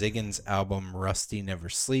 from Ziggin's album Rusty Never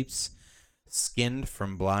Sleeps, Skinned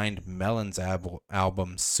from Blind Melon's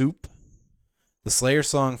album Soup. The Slayer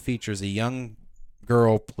song features a young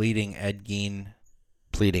girl pleading with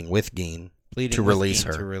Gein to release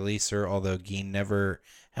her, although Gein never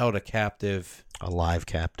held a live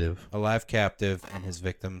captive, and his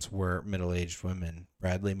victims were middle-aged women.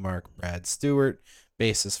 Bradley Mark Brad Stewart,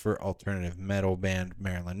 bassist for alternative metal band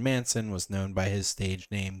Marilyn Manson, was known by his stage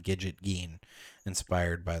name Gidget Gein,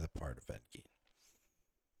 inspired by the part of Ed Gein.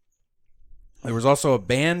 There was also a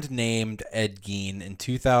band named Ed Gein in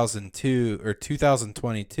 2002 or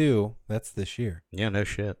 2022. That's this year. Yeah, no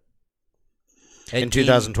shit. Ed In Gein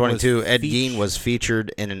 2022, Ed Gein was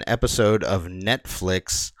featured in an episode of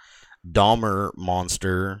Netflix Dahmer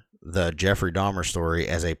Monster, the Jeffrey Dahmer story,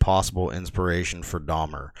 as a possible inspiration for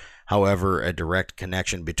Dahmer. However, a direct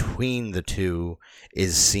connection between the two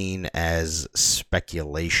is seen as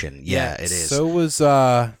speculation. Yeah, it is. So was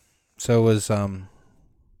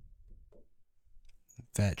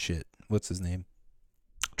fat shit. What's his name?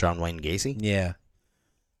 John Wayne Gacy? Yeah.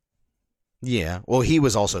 Yeah. Well, he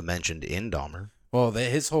was also mentioned in Dahmer. Well,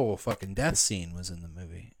 his whole fucking death scene was in the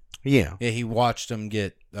movie. Yeah. Yeah, he watched him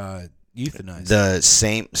get euthanized. The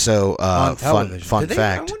same. So, on television. fun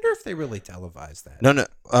fact. I wonder if they really televised that. No.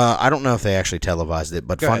 I don't know if they actually televised it,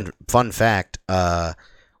 but fun fact. The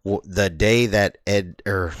day that Ed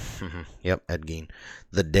Gein,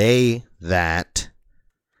 the day that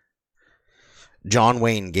John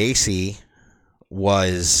Wayne Gacy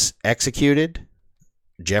was executed,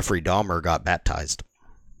 Jeffrey Dahmer got baptized.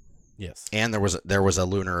 Yes. And there was a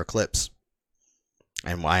lunar eclipse.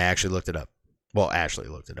 And I actually looked it up. Well, Ashley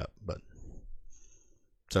looked it up, but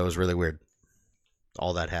so it was really weird.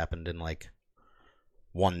 All that happened in like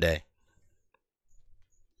one day.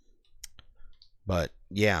 But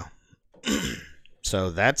yeah. So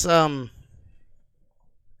that's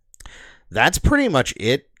pretty much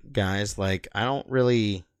it, guys. Like, I don't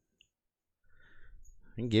really,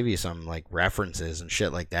 I can give you some like references and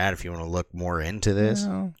shit like that if you want to look more into this.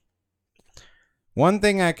 Well, one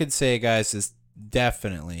thing I could say, guys, is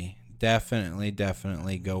definitely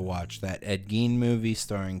go watch that Ed Gein movie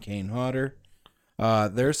starring Kane Hodder.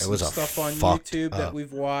 There's some stuff on YouTube that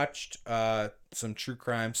we've watched, some true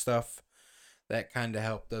crime stuff that kind of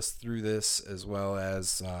helped us through this, as well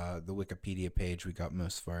as the Wikipedia page we got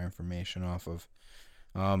most of our information off of.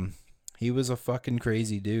 He was a fucking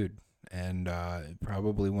crazy dude, and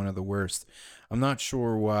probably one of the worst. I'm not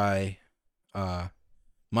sure why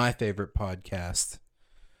my favorite podcast,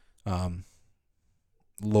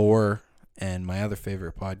 Lore, and my other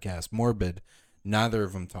favorite podcast, Morbid, neither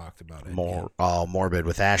of them talked about it. Morbid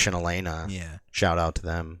with Ash and Elena. Yeah. Shout out to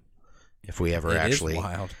them. If we ever actually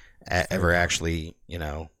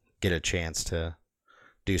get a chance to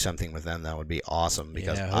do something with them, that would be awesome,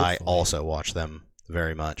 because I also watch them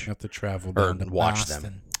very much. You have to travel down to watch Boston.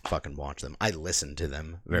 them. Fucking watch them. I listen to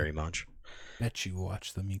them very much. Bet you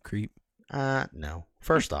watch them, you creep. No.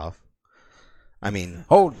 First off, I mean,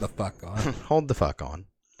 hold the fuck on. Hold the fuck on.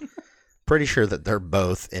 Pretty sure that they're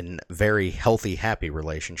both in very healthy, happy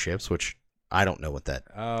relationships, which I don't know what that.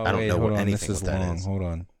 I don't know what anything what that is. Hold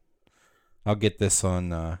on. I'll get this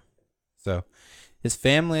on. So, his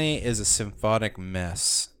family is a symphonic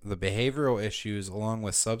mess. The behavioral issues, along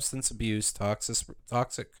with substance abuse,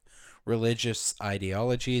 toxic religious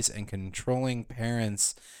ideologies, and controlling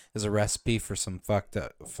parents, is a recipe for some fucked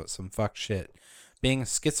shit. Being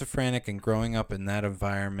schizophrenic and growing up in that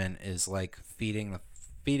environment is like feeding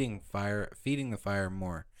the fire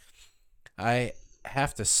more. I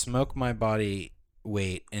have to smoke my body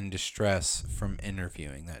weight in distress from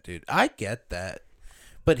interviewing that dude. I get that.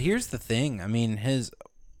 But here's the thing. I mean, his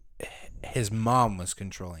mom was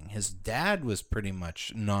controlling. His dad was pretty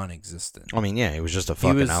much non-existent. I mean, yeah, he was just a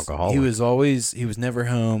fucking alcoholic. He was never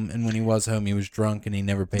home, and when he was home, he was drunk, and he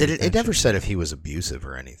never paid attention. It never said if he was abusive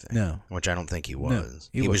or anything. No. Which I don't think he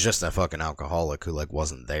was. No, he was just a fucking alcoholic who, like,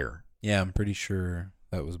 wasn't there. Yeah, I'm pretty sure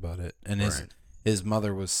that was about it. And his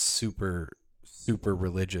mother was super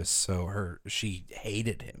religious, so she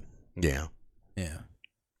hated him. Yeah.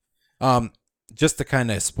 Yeah. Just to kind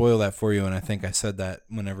of spoil that for you, and I think I said that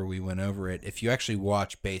whenever we went over it. If you actually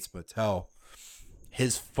watch Bates Motel,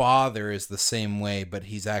 his father is the same way, but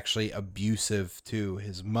he's actually abusive to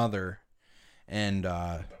his mother, and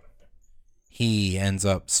he ends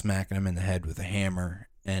up smacking him in the head with a hammer,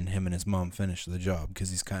 and him and his mom finish the job because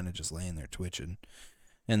he's kind of just laying there twitching.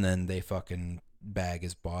 And then they fucking bag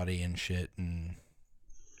his body and shit, and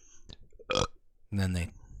then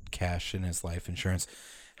they cash in his life insurance.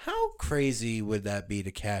 How crazy would that be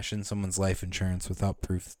to cash in someone's life insurance without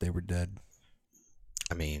proof that they were dead?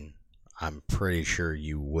 I mean, I'm pretty sure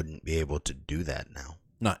you wouldn't be able to do that now.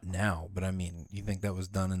 Not now, but I mean, you think that was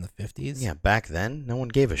done in the 50s? Yeah, back then, no one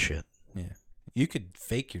gave a shit. Yeah. You could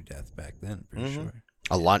fake your death back then, for sure.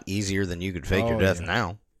 A lot easier than you could fake your death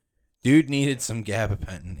now. Dude needed some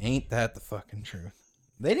gabapentin. Ain't that the fucking truth?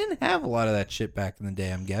 They didn't have a lot of that shit back in the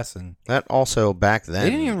day, I'm guessing. That also back then.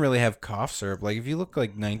 They didn't even really have cough syrup. Like, if you look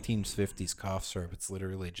like 1950s cough syrup, it's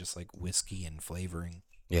literally just like whiskey and flavoring.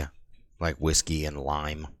 Yeah. Like whiskey and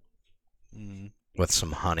lime. With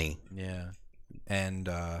some honey. Yeah. And,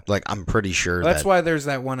 like, I'm pretty sure that's why there's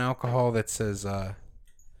that one alcohol that says,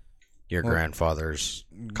 your grandfather's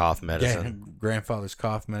cough medicine. Grandfather's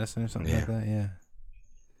cough medicine or something like that, yeah.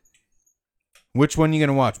 Which one are you going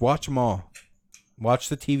to watch? Watch them all. Watch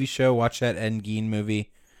the TV show. Watch that Ed Gein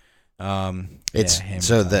movie. So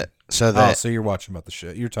you're watching about the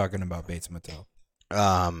show. You're talking about Bates Motel.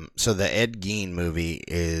 So the Ed Gein movie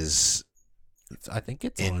is... I think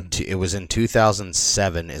it's it was in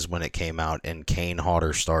 2007 is when it came out, and Kane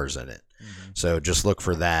Hodder stars in it. So just look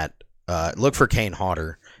for that. Look for Kane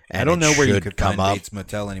Hodder. And I don't know where you could come find up. Bates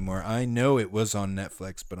Motel anymore. I know it was on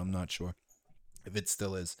Netflix, but I'm not sure if it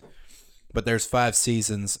still is. But there's 5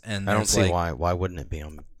 seasons, and I don't see why. Why wouldn't it be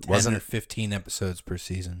on? 10 or 15 episodes per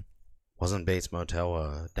season. Wasn't Bates Motel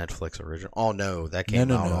a Netflix original? Oh no, that came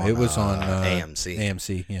out. No. It was on AMC.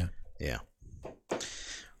 AMC, yeah. Yeah.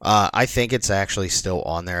 I think it's actually still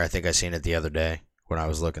on there. I think I seen it the other day when I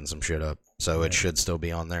was looking some shit up. So it should still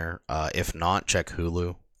be on there. If not, check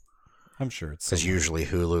Hulu. I'm sure it's because usually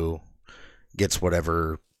Hulu gets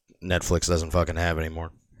whatever Netflix doesn't fucking have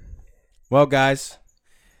anymore. Well, guys,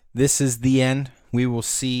 this is the end. We will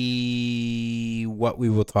see what we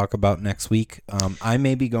will talk about next week. I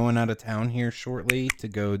may be going out of town here shortly to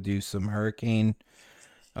go do some hurricane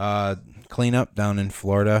cleanup down in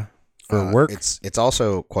Florida for work. It's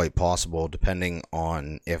also quite possible, depending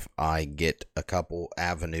on if I get a couple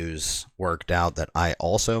avenues worked out, that I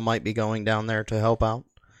also might be going down there to help out.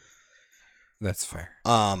 That's fair.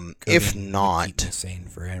 If not, keep me sane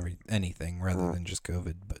for anything rather than just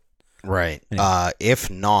COVID, but. Right. Anyway. If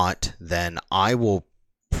not, then I will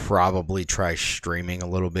probably try streaming a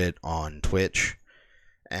little bit on Twitch.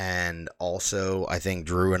 And also, I think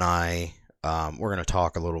Drew and I, we're going to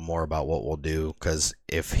talk a little more about what we'll do. Because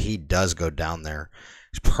if he does go down there,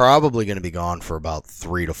 he's probably going to be gone for about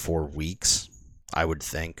 3 to 4 weeks, I would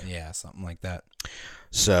think. Yeah, something like that.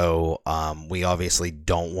 So, we obviously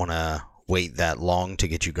don't want to wait that long to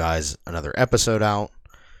get you guys another episode out.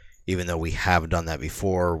 Even though we have done that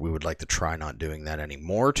before, we would like to try not doing that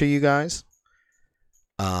anymore to you guys.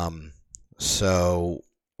 So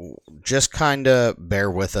just kind of bear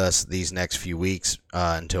with us these next few weeks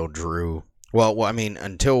until Drew...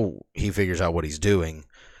 until he figures out what he's doing.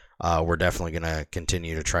 We're definitely going to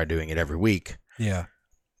continue to try doing it every week. Yeah.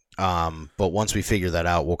 But once we figure that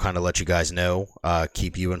out, we'll kind of let you guys know,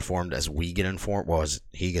 keep you informed as we get informed, as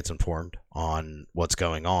he gets informed on what's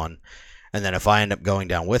going on. And then if I end up going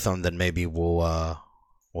down with him, then maybe we'll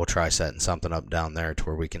try setting something up down there to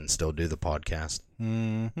where we can still do the podcast.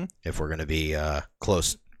 Mm-hmm. If we're going to be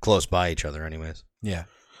close by each other anyways. Yeah.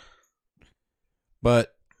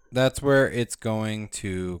 But that's where it's going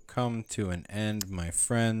to come to an end, my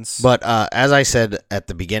friends. But as I said at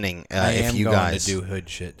the beginning, if you guys to do hood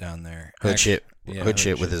shit down there. Hood shit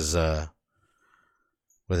with his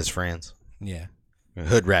friends. Yeah.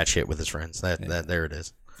 Hood rat shit with his friends. That there it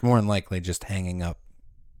is. More than likely just hanging up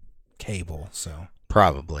cable, so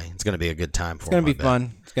probably it's going to be a good time for it's going to be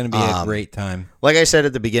fun. It's going to be a great time. Like I said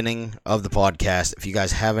at the beginning of the podcast, if you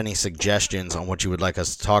guys have any suggestions on what you would like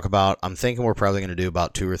us to talk about, I'm thinking we're probably going to do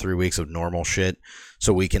about 2 or 3 weeks of normal shit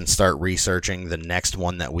so we can start researching the next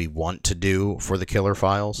one that we want to do for the Killer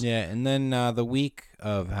Files. Yeah, and then the week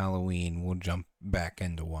of Halloween we'll jump back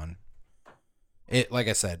into one. Like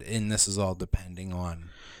I said, and this is all depending on...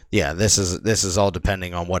 Yeah, this is all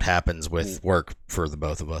depending on what happens with work for the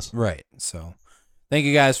both of us. Right. So Thank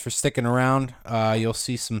you guys for sticking around. You'll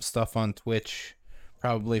see some stuff on Twitch,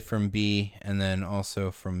 probably from B, and then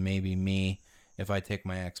also from maybe me if I take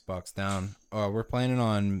my Xbox down. We're planning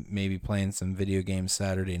on maybe playing some video games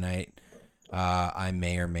Saturday night. I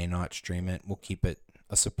may or may not stream it. We'll keep it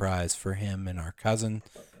a surprise for him and our cousin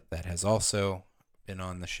that has also been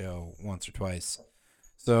on the show once or twice.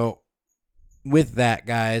 So with that,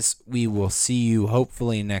 guys, we will see you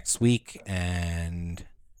hopefully next week, and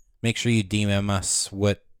make sure you DM us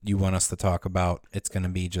what you want us to talk about. It's going to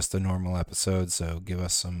be just a normal episode, so give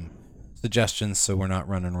us some suggestions so we're not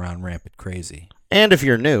running around rampant crazy. And if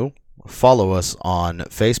you're new, follow us on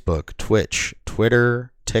Facebook, Twitch,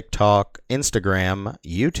 Twitter, TikTok, Instagram,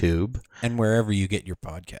 YouTube, and wherever you get your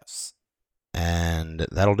podcasts. And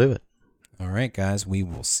that'll do it. All right, guys, we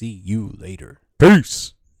will see you later.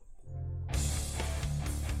 Peace.